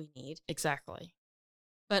what we need. Exactly.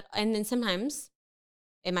 And then sometimes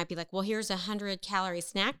it might be like, well, here's 100-calorie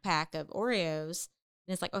snack pack of Oreos.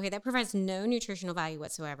 And it's like, okay, that provides no nutritional value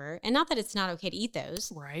whatsoever. And not that it's not okay to eat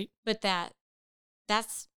those. Right. But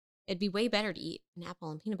it'd be way better to eat an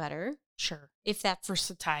apple and peanut butter. Sure. If that's for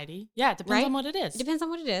satiety. Yeah. It depends on what it is. It depends on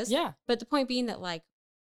what it is. Yeah. But the point being that, like,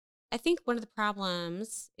 I think one of the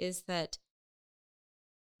problems is that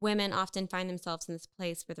women often find themselves in this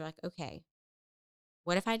place where they're like, okay,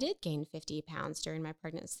 what if I did gain 50 pounds during my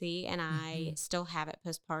pregnancy and I still have it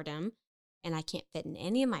postpartum and I can't fit in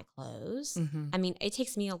any of my clothes? I mean, it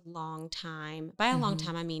takes me a long time. By a long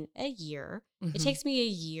time, I mean a year. It takes me a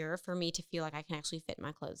year for me to feel like I can actually fit in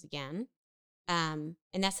my clothes again. And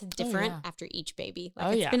that's different after each baby.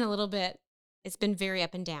 Like it's been a little bit, it's been very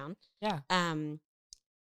up and down. Yeah.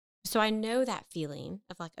 So I know that feeling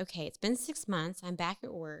of like, okay, it's been 6 months. I'm back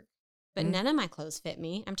at work, but none of my clothes fit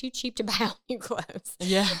me. I'm too cheap to buy all new clothes.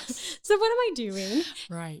 Yes. So what am I doing?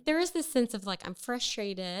 Right. There is this sense of like, I'm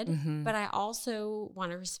frustrated, but I also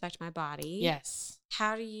want to respect my body. Yes.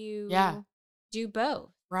 How do you do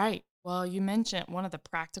both? Right. Well, you mentioned one of the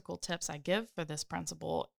practical tips I give for this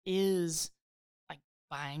principle is like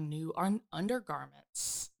buying new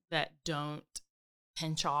undergarments that don't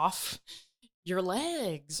pinch off your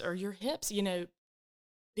legs or your hips.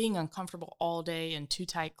 Being uncomfortable all day in too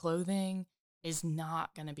tight clothing is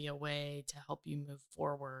not going to be a way to help you move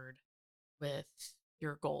forward with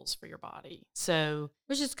your goals for your body. So,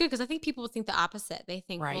 which is good because I think people would think the opposite. They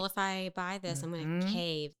think, well, if I buy this, I'm going to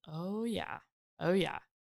cave. Oh yeah.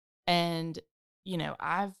 And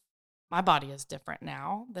my body is different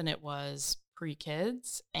now than it was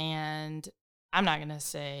pre-kids, and I'm not going to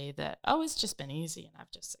say that, oh, it's just been easy and I've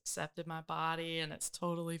just accepted my body and it's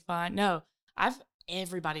totally fine. No,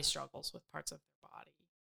 everybody struggles with parts of their body.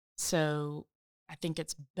 So I think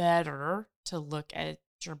it's better to look at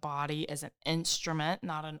your body as an instrument,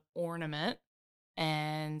 not an ornament,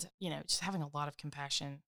 and, just having a lot of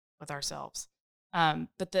compassion with ourselves.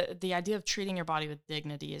 But the idea of treating your body with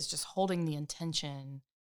dignity is just holding the intention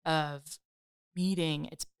of meeting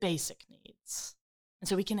its basic needs. And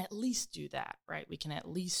so we can at least do that, right? We can at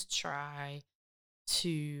least try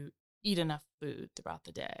to eat enough food throughout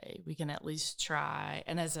the day. We can at least try.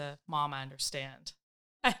 And as a mom, I understand.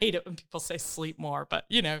 I hate it when people say sleep more, but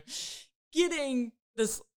getting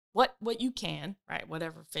this, what you can, right?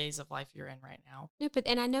 Whatever phase of life you're in right now. No,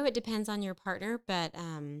 and I know it depends on your partner, but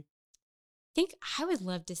I think I would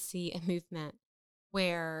love to see a movement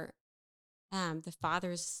where the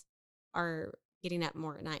fathers are getting up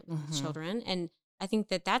more at night with the Mhm. children. And I think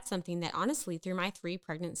that that's something that honestly, through my 3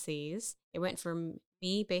 pregnancies, it went from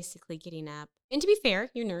me basically getting up. And to be fair,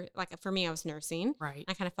 like for me, I was nursing. Right.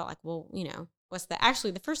 I kind of felt like, well, what's the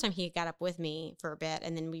actually the first time he got up with me for a bit,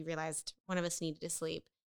 and then we realized one of us needed to sleep.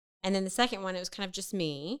 And then the second one, it was kind of just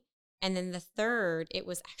me. And then the third, it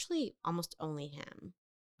was actually almost only him.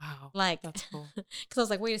 Wow. Like, That's cool. because I was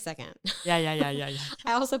like, wait a second. Yeah.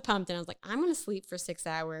 I also pumped and I was like, I'm going to sleep for 6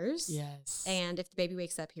 hours. Yes. And if the baby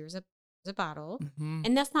wakes up, here's a bottle. Mhm.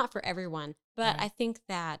 And that's not for everyone. But Right. I think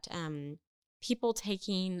that people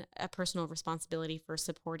taking a personal responsibility for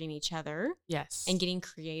supporting each other Yes. and getting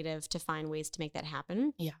creative to find ways to make that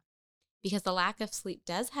happen. Yeah. Because the lack of sleep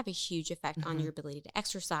does have a huge effect on Mhm. your ability to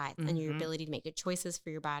exercise and your Mhm. ability to make good choices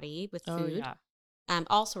for your body with Oh, food, yeah.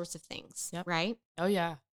 all sorts of things, Yep. right? Oh,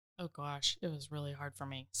 yeah. Oh, gosh. It was really hard for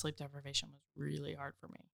me. Sleep deprivation was really hard for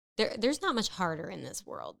me. There's not much harder in this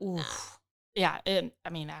world than that. Oof. Yeah. And I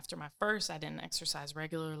mean, after my first, I didn't exercise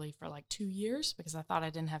regularly for like 2 years because I thought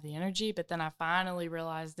I didn't have the energy. But then I finally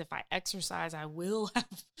realized if I exercise, I will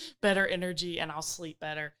have better energy and I'll sleep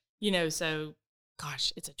better. So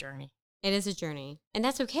gosh, it's a journey. It is a journey, and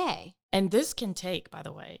that's okay. And this can take, by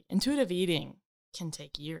the way, intuitive eating can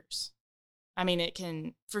take years. I mean, it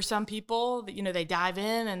can, for some people, they dive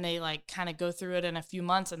in and they like kind of go through it in a few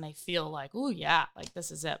months and they feel like, oh, yeah, like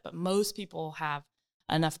this is it. But most people have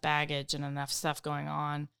enough baggage and enough stuff going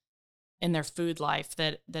on in their food life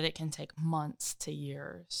that it can take months to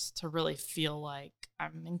years to really feel like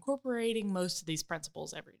I'm incorporating most of these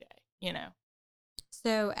principles every day.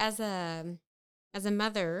 So as a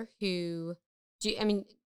mother who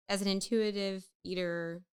as an intuitive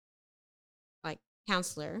eater, like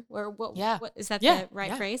counselor, or Yeah. what is that Yeah. the right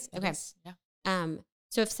Yeah. phrase? It Okay. is. Yeah.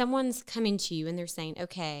 So if someone's coming to you and they're saying,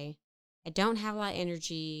 okay, I don't have a lot of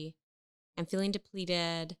energy, I'm feeling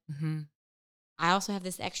depleted, Mm-hmm. I also have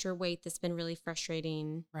this extra weight that's been really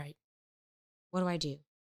frustrating, Right. what do I do?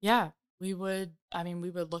 Yeah, we would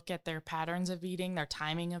look at their patterns of eating, their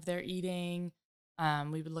timing of their eating.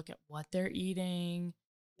 We would look at what they're eating.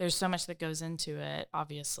 There's so much that goes into it,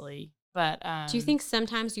 obviously. But Do you think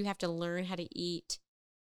sometimes you have to learn how to eat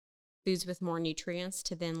foods with more nutrients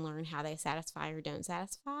to then learn how they satisfy or don't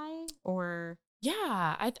satisfy? Or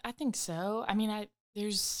yeah, I think so. I mean,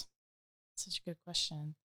 there's such a good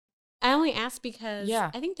question. I only ask because Yeah.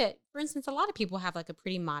 I think that, for instance, a lot of people have like a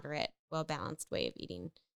pretty moderate, well-balanced way of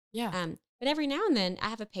eating. Yeah. But every now and then I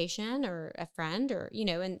have a patient or a friend or,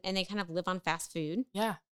 and they kind of live on fast food.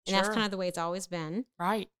 Yeah. And that's kind of the way it's always been.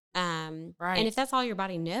 Right. And Right. if that's all your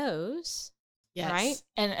body knows, Yes. right?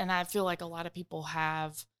 And I feel like a lot of people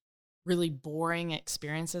have really boring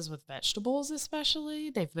experiences with vegetables, especially.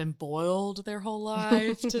 They've been boiled their whole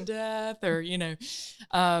life to death, or,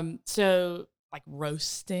 so like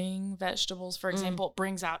roasting vegetables, for example,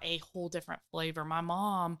 brings out a whole different flavor. My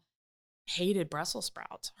mom hated Brussels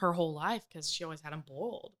sprouts her whole life because she always had them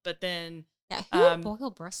boiled. But then, Yeah, who would boil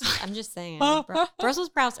Brussels? I'm just saying. Brussels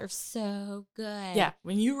sprouts are so good. yeah,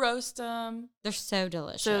 when you roast them, they're so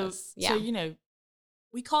delicious. So,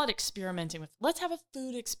 we call it experimenting with, let's have a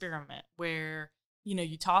food experiment where,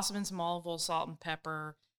 you toss them in some olive oil, salt, and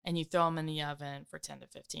pepper, and you throw them in the oven for 10 to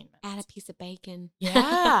 15 minutes. Add a piece of bacon.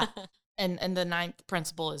 Yeah. And the 9th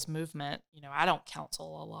principle is movement. I don't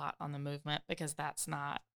counsel a lot on the movement because that's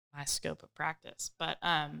not my scope of practice. But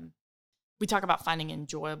we talk about finding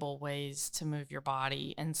enjoyable ways to move your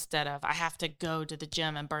body instead of, I have to go to the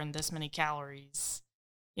gym and burn this many calories.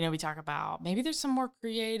 We talk about maybe there's some more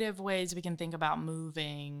creative ways we can think about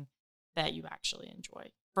moving that you actually enjoy.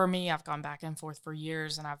 For me, I've gone back and forth for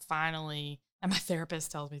years, and I've finally, and my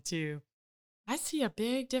therapist tells me too, I see a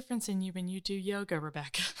big difference in you when you do yoga,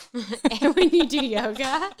 Rebecca. And when you do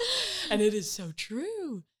yoga. And it is so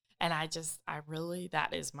true. And that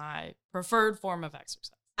is my preferred form of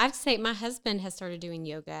exercise. I'd say my husband has started doing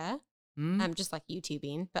yoga, just like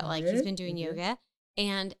YouTubing, but like he's been doing yoga,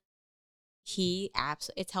 and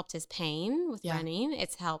it's helped his pain with running.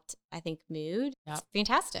 It's helped, I think, mood. Yep. It's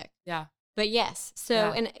fantastic. Yeah. But yes,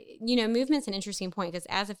 so, and movement's an interesting point because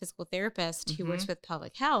as a physical therapist who works with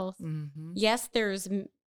pelvic health, yes, there's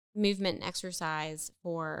movement and exercise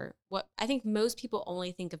for what I think most people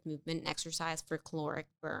only think of movement and exercise for caloric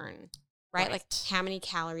burn, right? Like how many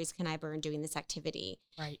calories can I burn doing this activity?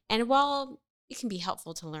 Right. And while it can be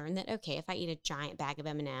helpful to learn that, okay, if I eat a giant bag of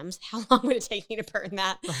M&Ms, how long would it take me to burn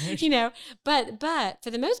that? Right. But for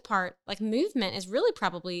the most part, like movement is really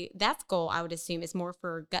probably, that's goal I would assume is more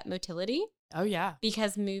for gut motility. Oh, yeah.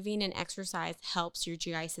 Because moving and exercise helps your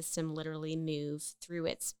GI system literally move through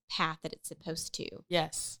its path that it's supposed to.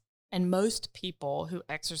 Yes. And most people who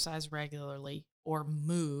exercise regularly or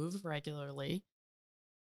move regularly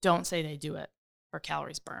don't say they do it for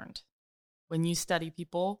calories burned. When you study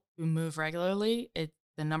people who move regularly,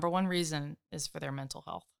 the number one reason is for their mental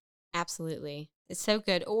health. Absolutely. It's so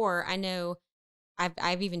good. Or I know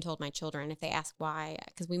I've even told my children if they ask why,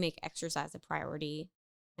 because we make exercise a priority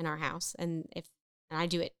in our house, and I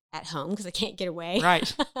do it at home because I can't get away.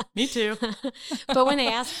 Right. Me too. But when they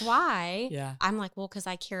ask why, Yeah. I'm like, well, because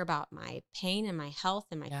I care about my pain and my health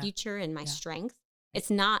and my future and my Yeah. strength. It's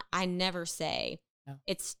not. I never say No.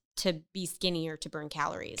 it's to be skinny or to burn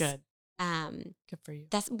calories. Good. Good for you.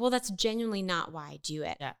 That's genuinely not why I do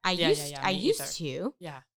it. Yeah. I Me used either. to.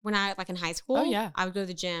 Yeah. When I in high school, Oh, yeah. I would go to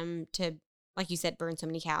the gym to, like you said, burn so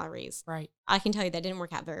many calories. Right. I can tell you that didn't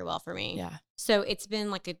work out very well for me. Yeah. So it's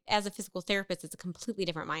been as a physical therapist, it's a completely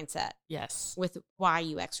different mindset Yes. with why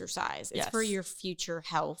you exercise. It's for Yes. your future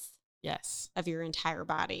health Yes. of your entire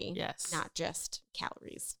body. Yes. Not just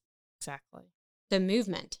calories. Exactly. The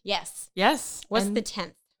movement. Yes. Yes. What's And- the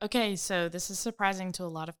 10th? Okay, so this is surprising to a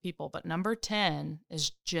lot of people, but number 10 is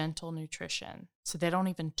gentle nutrition. So they don't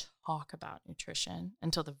even talk about nutrition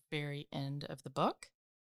until the very end of the book.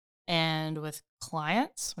 And with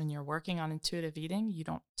clients, when you're working on intuitive eating, you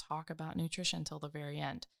don't talk about nutrition until the very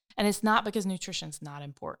end. And it's not because nutrition's not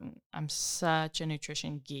important. I'm such a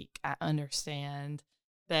nutrition geek. I understand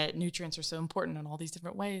that nutrients are so important in all these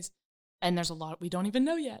different ways. And there's a lot we don't even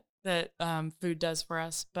know yet that food does for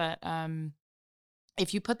us. But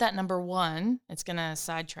if you put that number 1, it's going to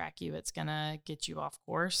sidetrack you. It's going to get you off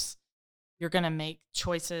course. You're going to make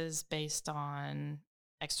choices based on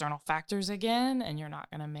external factors again, and you're not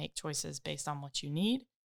going to make choices based on what you need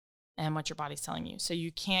and what your body's telling you. So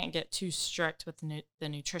you can't get too strict with the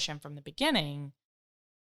nutrition from the beginning.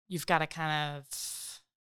 You've got to kind of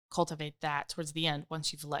cultivate that towards the end.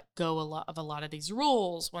 Once you've let go of a lot of these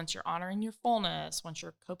rules, once you're honoring your fullness, once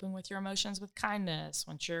you're coping with your emotions with kindness,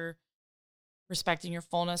 once you're respecting your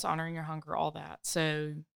fullness, honoring your hunger, all that.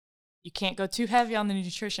 So you can't go too heavy on the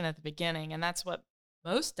nutrition at the beginning. And that's what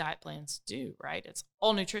most diet plans do, right? It's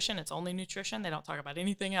all nutrition. It's only nutrition. They don't talk about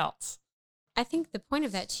anything else. I think the point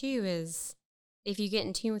of that too is if you get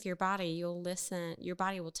in tune with your body, you'll listen. Your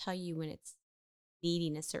body will tell you when it's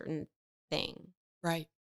needing a certain thing. Right.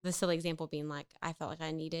 The silly example being like, I felt like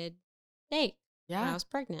I needed steak when I Yeah, was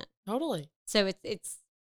pregnant. totally. So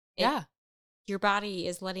Yeah. your body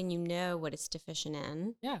is letting you know what it's deficient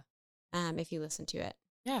in. Yeah. If you listen to it.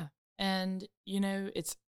 Yeah. And,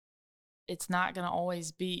 it's not going to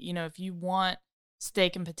always be, if you want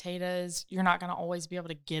steak and potatoes, you're not going to always be able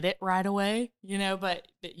to get it right away, but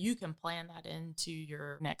you can plan that into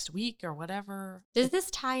your next week or whatever. Does this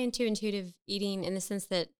tie into intuitive eating in the sense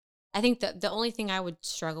that I think that the only thing I would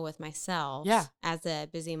struggle with myself as a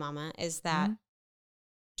busy mama is that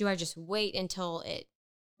do I just wait until it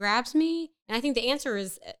grabs me? And I think the answer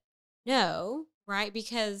is no, right?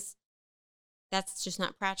 Because that's just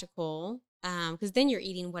not practical. Because then you're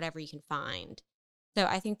eating whatever you can find. So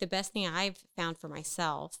I think the best thing I've found for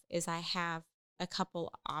myself is I have a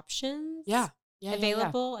couple options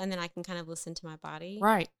available, and then I can kind of listen to my body.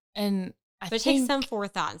 Right. And but it takes some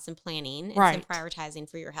forethought and some planning and some prioritizing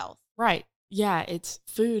for your health. Right. Yeah.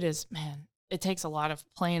 Food is, man, it takes a lot of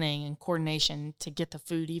planning and coordination to get the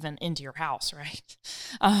food even into your house, right?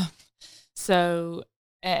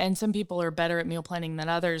 And some people are better at meal planning than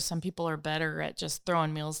others. Some people are better at just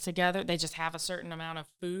throwing meals together. They just have a certain amount of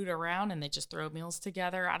food around and they just throw meals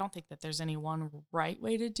together. I don't think that there's any one right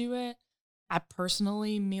way to do it. I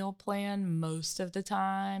personally meal plan most of the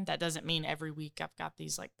time. That doesn't mean every week I've got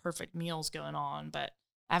these like perfect meals going on, but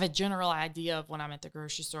I have a general idea of when I'm at the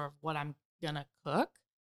grocery store of what I'm going to cook.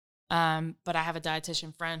 But I have a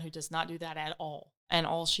dietitian friend who does not do that at all. And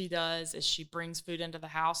all she does is she brings food into the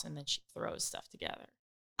house and then she throws stuff together.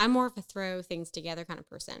 I'm more of a throw things together kind of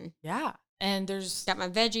person. Yeah. And there's got my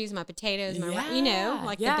veggies, my potatoes, my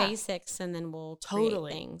the basics, and then we'll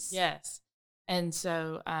create things. Yes. And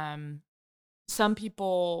so some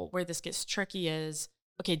people where this gets tricky is,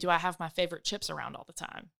 okay, do I have my favorite chips around all the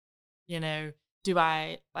time? Do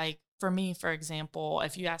I, like, for me, for example,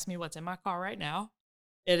 if you ask me what's in my car right now,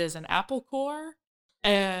 it is an apple core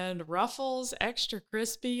and Ruffles extra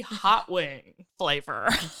crispy hot wing flavor.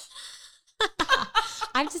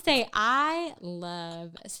 I have to say, I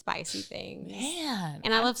love spicy things. Man.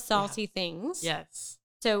 And I love salty things. Yes.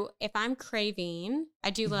 So if I'm craving, I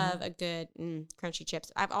do love a good crunchy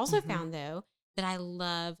chips. I've also found, though, that I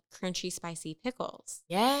love crunchy, spicy pickles.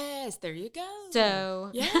 Yes, there you go.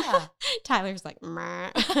 So yeah, Tyler's like,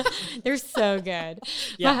 they're so good.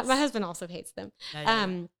 Yeah. My husband also hates them.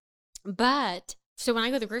 But So when I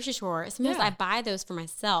go to the grocery store, sometimes Yeah. I buy those for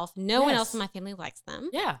myself. No one else Yes. in my family likes them,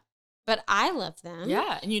 Yeah. but I love them.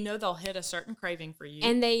 Yeah. And they'll hit a certain craving for you.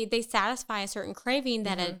 And they satisfy a certain craving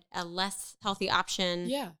that Mhm. a less healthy option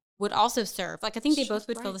Yeah. would also serve. Like, I think they both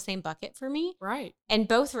would fill Right. the same bucket for me. Right. And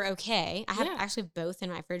both were okay. I have Yeah. actually both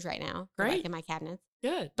in my fridge right now. Or, Great. like, in my cabinets.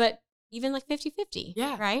 Good. But even like 50-50.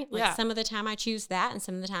 Yeah. Right? Like Yeah. some of the time I choose that and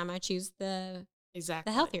some of the time I choose the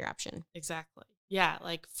Exactly. healthier option. Exactly. Yeah.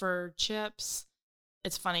 Like for chips,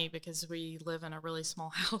 it's funny because we live in a really small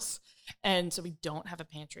house and so we don't have a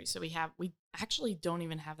pantry. So we actually don't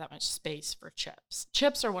even have that much space for chips.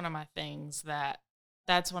 Chips are one of my things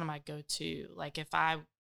that's one of my go-to. Like if I,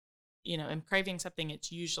 am craving something,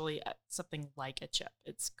 it's usually something like a chip.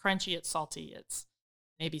 It's crunchy, it's salty, it's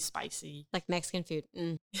maybe spicy. Like Mexican food.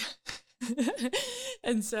 Mm.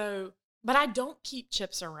 And so, but I don't keep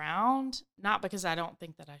chips around, not because I don't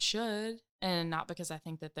think that I should, and not because I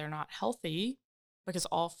think that they're not healthy, because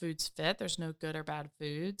all foods fit. There's no good or bad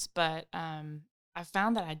foods. But I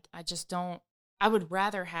found that I just don't, I would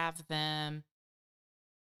rather have them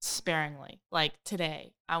sparingly. Like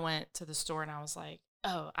today, I went to the store and I was like,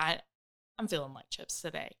 oh, I'm feeling like chips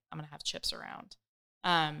today. I'm going to have chips around.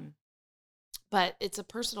 But it's a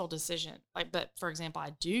personal decision. But for example,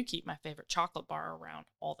 I do keep my favorite chocolate bar around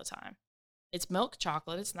all the time. It's milk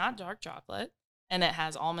chocolate. It's not dark chocolate. And it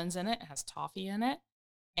has almonds in it. It has toffee in it.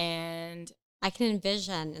 And I can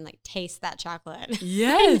envision and like taste that chocolate.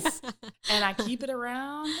 yes. And I keep it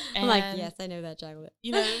around. And I'm like, yes, I know that chocolate.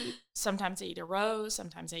 Sometimes I eat a row.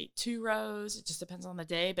 Sometimes I eat 2 rows. It just depends on the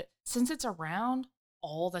day. But since it's around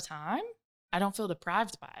all the time, I don't feel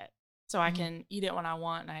deprived by it. So I can eat it when I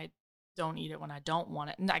want and I don't eat it when I don't want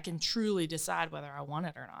it. And I can truly decide whether I want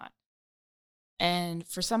it or not. And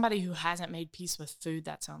for somebody who hasn't made peace with food,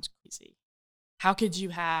 that sounds crazy. How could you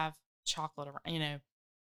have chocolate around?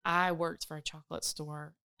 I worked for a chocolate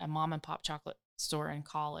store, a mom and pop chocolate store in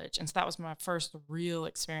college. And so that was my first real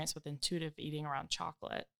experience with intuitive eating around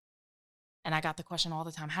chocolate. And I got the question all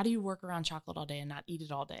the time, how do you work around chocolate all day and not eat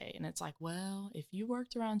it all day? And it's like, well, if you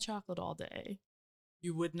worked around chocolate all day,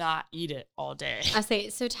 you would not eat it all day. I say,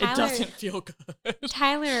 so Tyler. It doesn't feel good.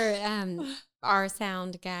 Tyler, our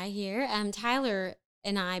sound guy here, Tyler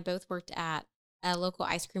and I both worked at a local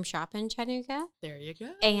ice cream shop in Chattanooga. There you go.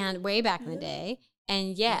 And way back in the day.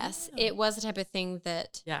 And yes, it was the type of thing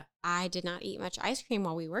that Yeah. I did not eat much ice cream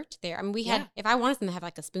while we worked there. I mean, we had, if I wanted them to have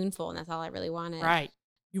like a spoonful, and that's all I really wanted. Right.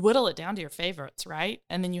 You whittle it down to your favorites, right?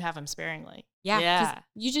 And then you have them sparingly. Yeah. 'Cause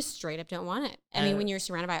you just straight up don't want it. I mean, when you're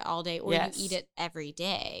surrounded by it all day or Yes. you eat it every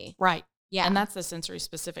day. Right. Yeah. And that's the sensory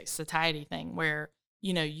specific satiety thing where,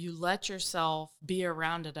 you let yourself be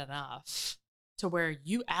around it enough to where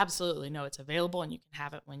you absolutely know it's available and you can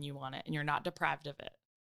have it when you want it and you're not deprived of it.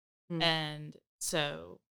 Mm. And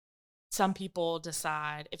so some people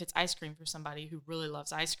decide, if it's ice cream for somebody who really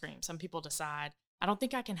loves ice cream, some people decide, I don't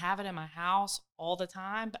think I can have it in my house all the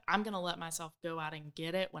time, but I'm going to let myself go out and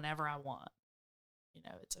get it whenever I want.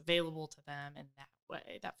 It's available to them in that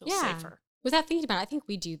way. That feels safer. Without thinking about it, I think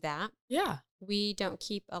we do that. Yeah. We don't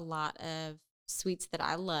keep a lot of sweets that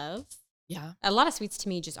I love. Yeah. A lot of sweets to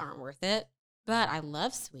me just aren't worth it, but I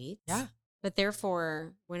love sweets. Yeah. But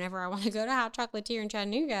therefore, whenever I want to go to Hot Chocolatier in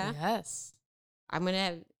Chattanooga, Yes. I'm going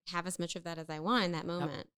to have as much of that as I want in that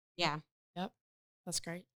moment. Yep. That's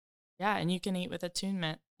great. Yeah. And you can eat with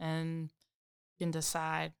attunement and you can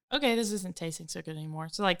decide, okay, this isn't tasting so good anymore.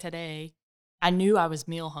 So like today, I knew I was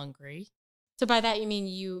meal hungry. So by that, you mean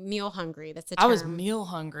you meal hungry. That's a term. I was meal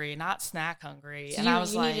hungry, not snack hungry. So and I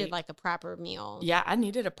was you needed like a proper meal. Yeah, I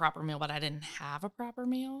needed a proper meal, but I didn't have a proper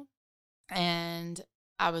meal. And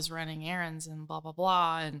I was running errands and blah, blah,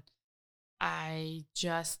 blah. And I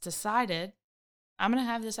just decided I'm going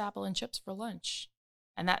to have this apple and chips for lunch.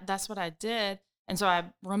 And that's what I did. And so I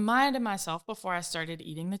reminded myself before I started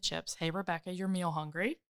eating the chips, hey, Rebecca, you're meal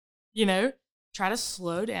hungry. Try to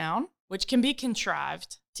slow down, which can be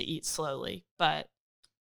contrived to eat slowly. But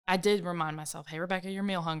I did remind myself, hey, Rebecca, you're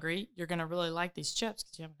meal hungry. You're going to really like these chips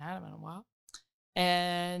because you haven't had them in a while.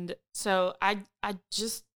 And so I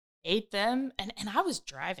just ate them. And I was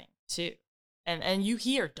driving too. And you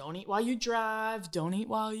hear, don't eat while you drive. Don't eat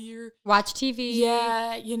while you're watch TV.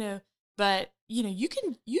 Yeah, but you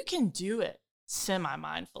can do it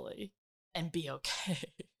semi-mindfully and be okay.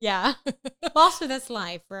 Yeah. Also, that's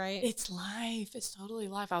life, right? It's life. It's totally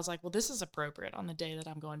life. I was like, well, this is appropriate on the day that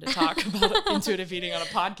I'm going to talk about intuitive eating on a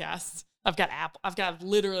podcast. I've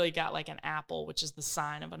literally got like an apple, which is the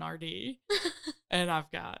sign of an RD. And I've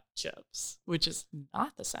got chips, which is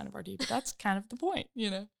not the sign of RD, but that's kind of the point,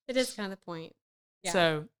 It is kind of the point. Yeah.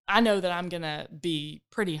 So I know that I'm going to be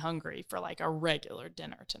pretty hungry for like a regular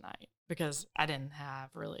dinner tonight because I didn't have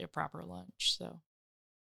really a proper lunch. So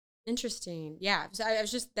Interesting. Yeah. So I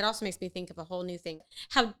was just, that also makes me think of a whole new thing.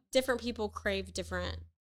 How different people crave different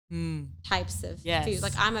types of food.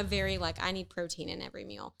 Like yes. I'm a very like I need protein in every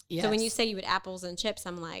meal. Yes. So when you say you would apples and chips,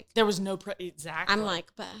 I'm like there was no exactly. I'm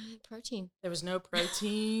like, but protein. There was no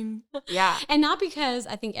protein. Yeah. And not because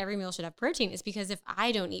I think every meal should have protein. It's because if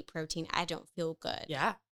I don't eat protein, I don't feel good.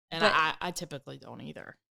 Yeah. And But- I typically don't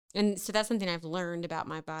either. And so that's something I've learned about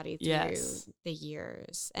my body through the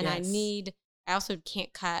years. And I also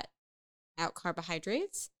can't cut out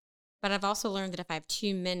carbohydrates, but I've also learned that if I have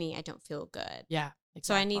too many, I don't feel good. Yeah.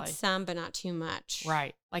 Exactly. So I need some, but not too much.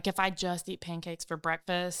 Right. Like if I just eat pancakes for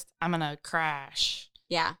breakfast, I'm going to crash.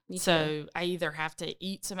 Yeah. Me So too. I either have to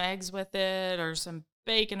eat some eggs with it or some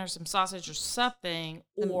bacon or some sausage or something,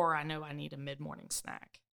 or I know I need a mid-morning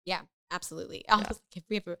snack. Yeah, absolutely. Almost like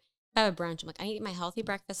if I have a brunch, I'm like, I need to eat my healthy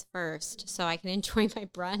breakfast first so I can enjoy my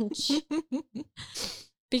brunch.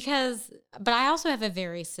 But I also have a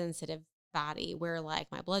very sensitive body where like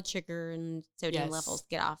my blood sugar and sodium levels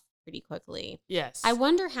get off pretty quickly. Yes. I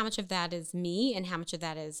wonder how much of that is me and how much of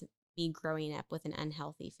that is me growing up with an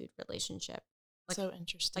unhealthy food relationship. Like, so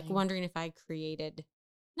interesting. Like wondering if I created,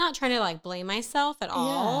 not trying to like blame myself at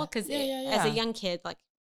all. Because as a young kid, like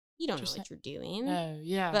you don't know what you're doing. Oh,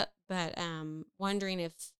 yeah. But wondering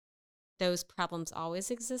if those problems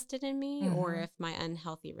always existed in me or if my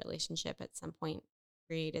unhealthy relationship at some point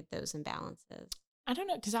created those imbalances. I don't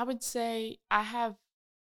know, because I would say I have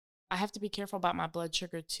to be careful about my blood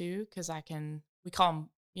sugar too, because we call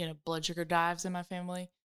them, blood sugar dives in my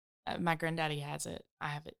family. My granddaddy has it. I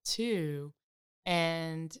have it too.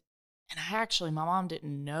 And my mom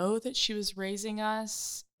didn't know that she was raising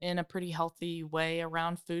us in a pretty healthy way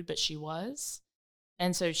around food, but she was.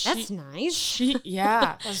 And so that's nice.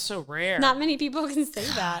 That's so rare. Not many people can say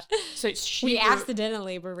that. So we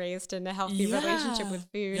accidentally were raised in a healthy relationship with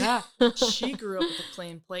food. Yeah. She grew up with a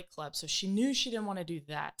Clean Plate Club, so she knew she didn't want to do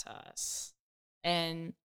that to us.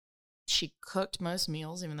 And she cooked most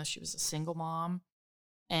meals, even though she was a single mom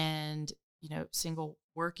and, single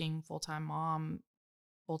working full-time mom,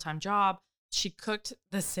 full-time job. She cooked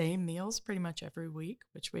the same meals pretty much every week,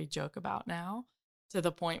 which we joke about now, to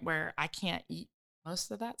the point where I can't eat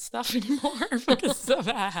most of that stuff anymore because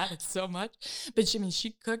I had it so much. But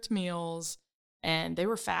she cooked meals and they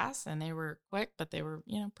were fast and they were quick, but they were,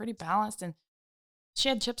 pretty balanced. And she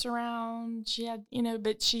had chips around. She had,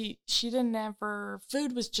 but she didn't ever,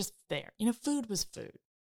 food was just there. Food was food.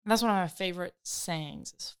 And that's one of my favorite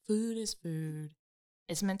sayings is food is food.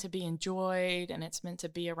 It's meant to be enjoyed and it's meant to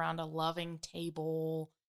be around a loving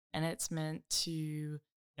table and it's meant to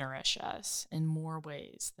nourish us in more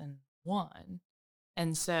ways than one.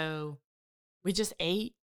 And so we just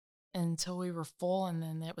ate until we were full and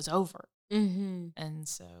then it was over. Mm-hmm. And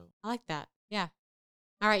so I like that. Yeah.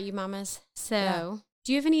 All right, you mamas. So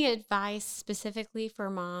do you have any advice specifically for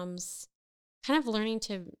moms kind of learning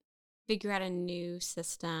to figure out a new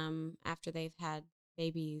system after they've had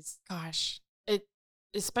babies? Gosh,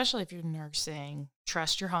 especially if you're nursing,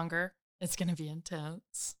 trust your hunger. It's going to be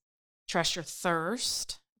intense. Trust your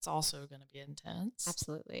thirst. It's also going to be intense.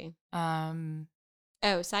 Absolutely.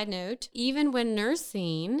 Side note, even when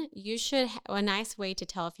nursing, you should a nice way to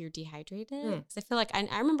tell if you're dehydrated. Because I feel like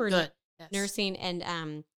I remember nursing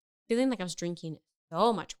and feeling like I was drinking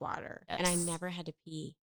so much water and I never had to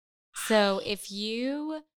pee. So if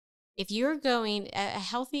you're going, a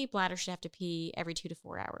healthy bladder should have to pee every 2 to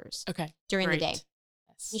 4 hours. Okay. During the day.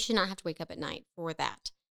 Yes. You should not have to wake up at night for that.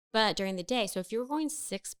 But during the day, so if you're going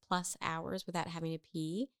 6+ hours without having to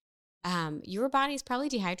pee, your body's probably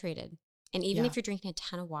dehydrated. And even if you're drinking a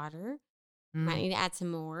ton of water, you might need to add some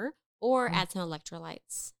more or add some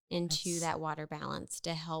electrolytes into that water balance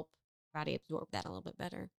to help your body absorb that a little bit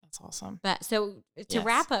better. That's awesome. But so to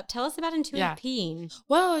wrap up, tell us about intuitive peeing.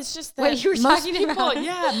 Well, it's just that what you were talking about.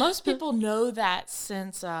 Yeah, most people know that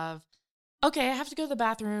sense of, okay, I have to go to the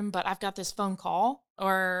bathroom, but I've got this phone call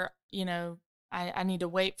or, I need to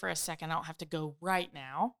wait for a second. I don't have to go right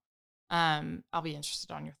now. I'll be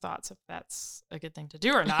interested on your thoughts if that's a good thing to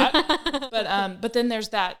do or not. But then there's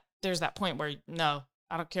that point where no,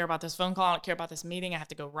 I don't care about this phone call. I don't care about this meeting. I have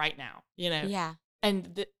to go right now. Yeah.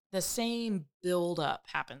 And the same buildup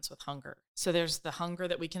happens with hunger. So there's the hunger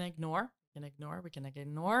that we can ignore,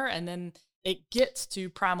 and then it gets to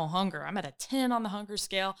primal hunger. I'm at a 10 on the hunger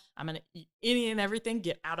scale. I'm going to eat any and everything.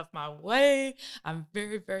 Get out of my way. I'm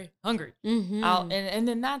very, very hungry. Mm-hmm. And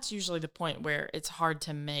then that's usually the point where it's hard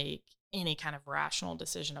to make any kind of rational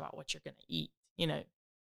decision about what you're going to eat.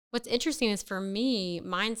 What's interesting is for me,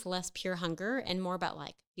 mine's less pure hunger and more about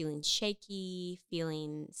like feeling shaky,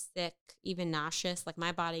 feeling sick, even nauseous. Like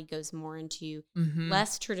my body goes more into Mm-hmm.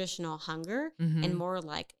 less traditional hunger Mm-hmm. and more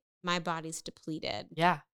like my body's depleted.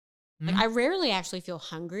 Yeah. Like I rarely actually feel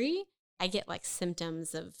hungry. I get like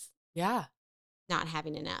symptoms of Yeah. not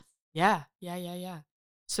having enough. Yeah. Yeah. Yeah. Yeah.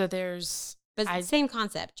 So there's, But it's the same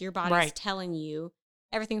concept. Your body's Right. telling you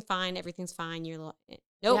everything's fine. You're like,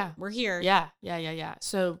 nope, Yeah. we're here. Yeah. Yeah. Yeah. Yeah.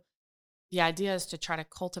 So the idea is to try to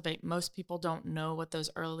cultivate. Most people don't know what those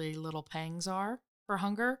early little pangs are for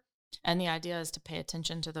hunger. And the idea is to pay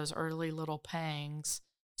attention to those early little pangs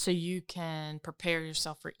so you can prepare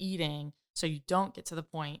yourself for eating so you don't get to the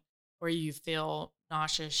point where you feel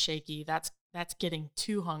nauseous, shaky. That's getting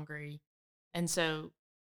too hungry. And so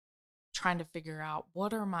trying to figure out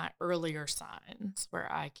what are my earlier signs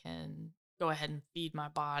where I can go ahead and feed my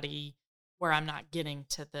body where I'm not getting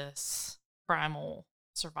to this primal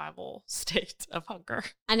survival state of hunger.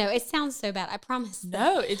 I know it sounds so bad. I promise.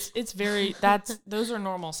 No, it's very those are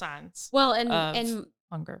normal signs. Well, of and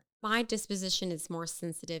hunger. my disposition is more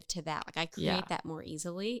sensitive to that. Like I create that more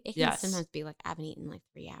easily. It can Yes. sometimes be like I haven't eaten like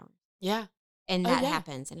 3 hours. Yeah. And Oh, that yeah.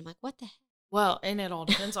 happens. And I'm like, what the heck? Well, and it all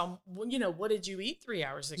depends on what did you eat 3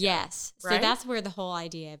 hours ago? Yes. So right? that's where the whole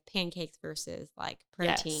idea of pancakes versus like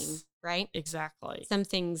protein, Yes. right? Exactly. Some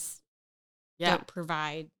things Yeah. don't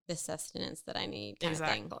provide the sustenance that I need. Kind of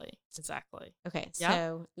thing. Exactly. Okay. Yep.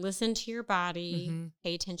 So listen to your body, Mhm.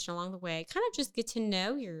 pay attention along the way, kind of just get to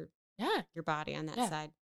know your body on that Yeah.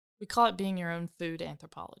 side. We call it being your own food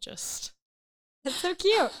anthropologist. That's so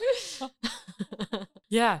cute.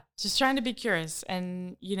 Yeah, just trying to be curious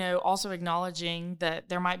and, also acknowledging that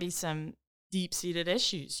there might be some deep-seated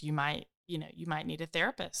issues. You might need a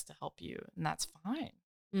therapist to help you, and that's fine.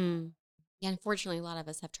 Yeah, unfortunately, a lot of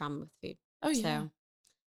us have trauma with food. Oh, yeah. So,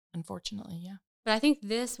 Unfortunately, yeah. but I think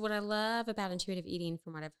what I love about intuitive eating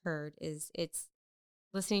from what I've heard is it's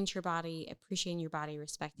listening to your body, appreciating your body,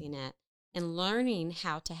 respecting it, and learning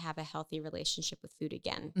how to have a healthy relationship with food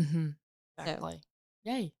again. Mm-hmm. Exactly.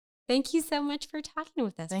 So, yay. Thank you so much for talking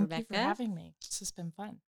with us, Thank Rebecca. you for having me. This has been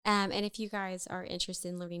fun. And if you guys are interested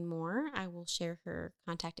in learning more, I will share her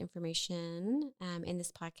contact information in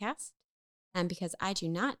this podcast. Because I do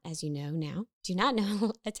not, as you know now,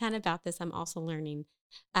 know a ton about this. I'm also learning.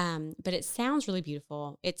 But it sounds really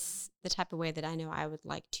beautiful. It's the type of way that I know I would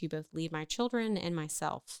like to both lead my children and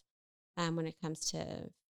myself when it comes to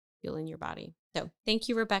fueling your body. So thank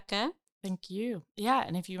you, Rebecca. Thank you. Yeah.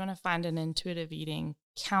 And if you want to find an intuitive eating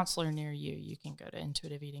counselor near you, you can go to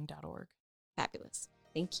intuitiveeating.org. Fabulous.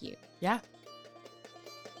 Thank you. Yeah.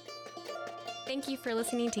 Thank you for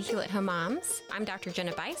listening to Heal at Home Moms. I'm Dr.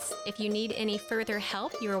 Jenna Bice. If you need any further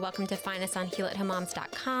help, you are welcome to find us on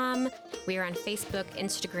healathehomemoms.com. We are on Facebook,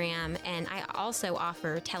 Instagram, and I also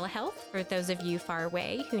offer telehealth for those of you far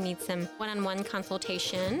away who need some one-on-one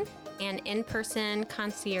consultation and in-person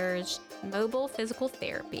concierge mobile physical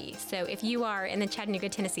therapy. So if you are in the Chattanooga,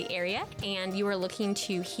 Tennessee area and you are looking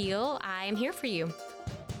to heal, I am here for you.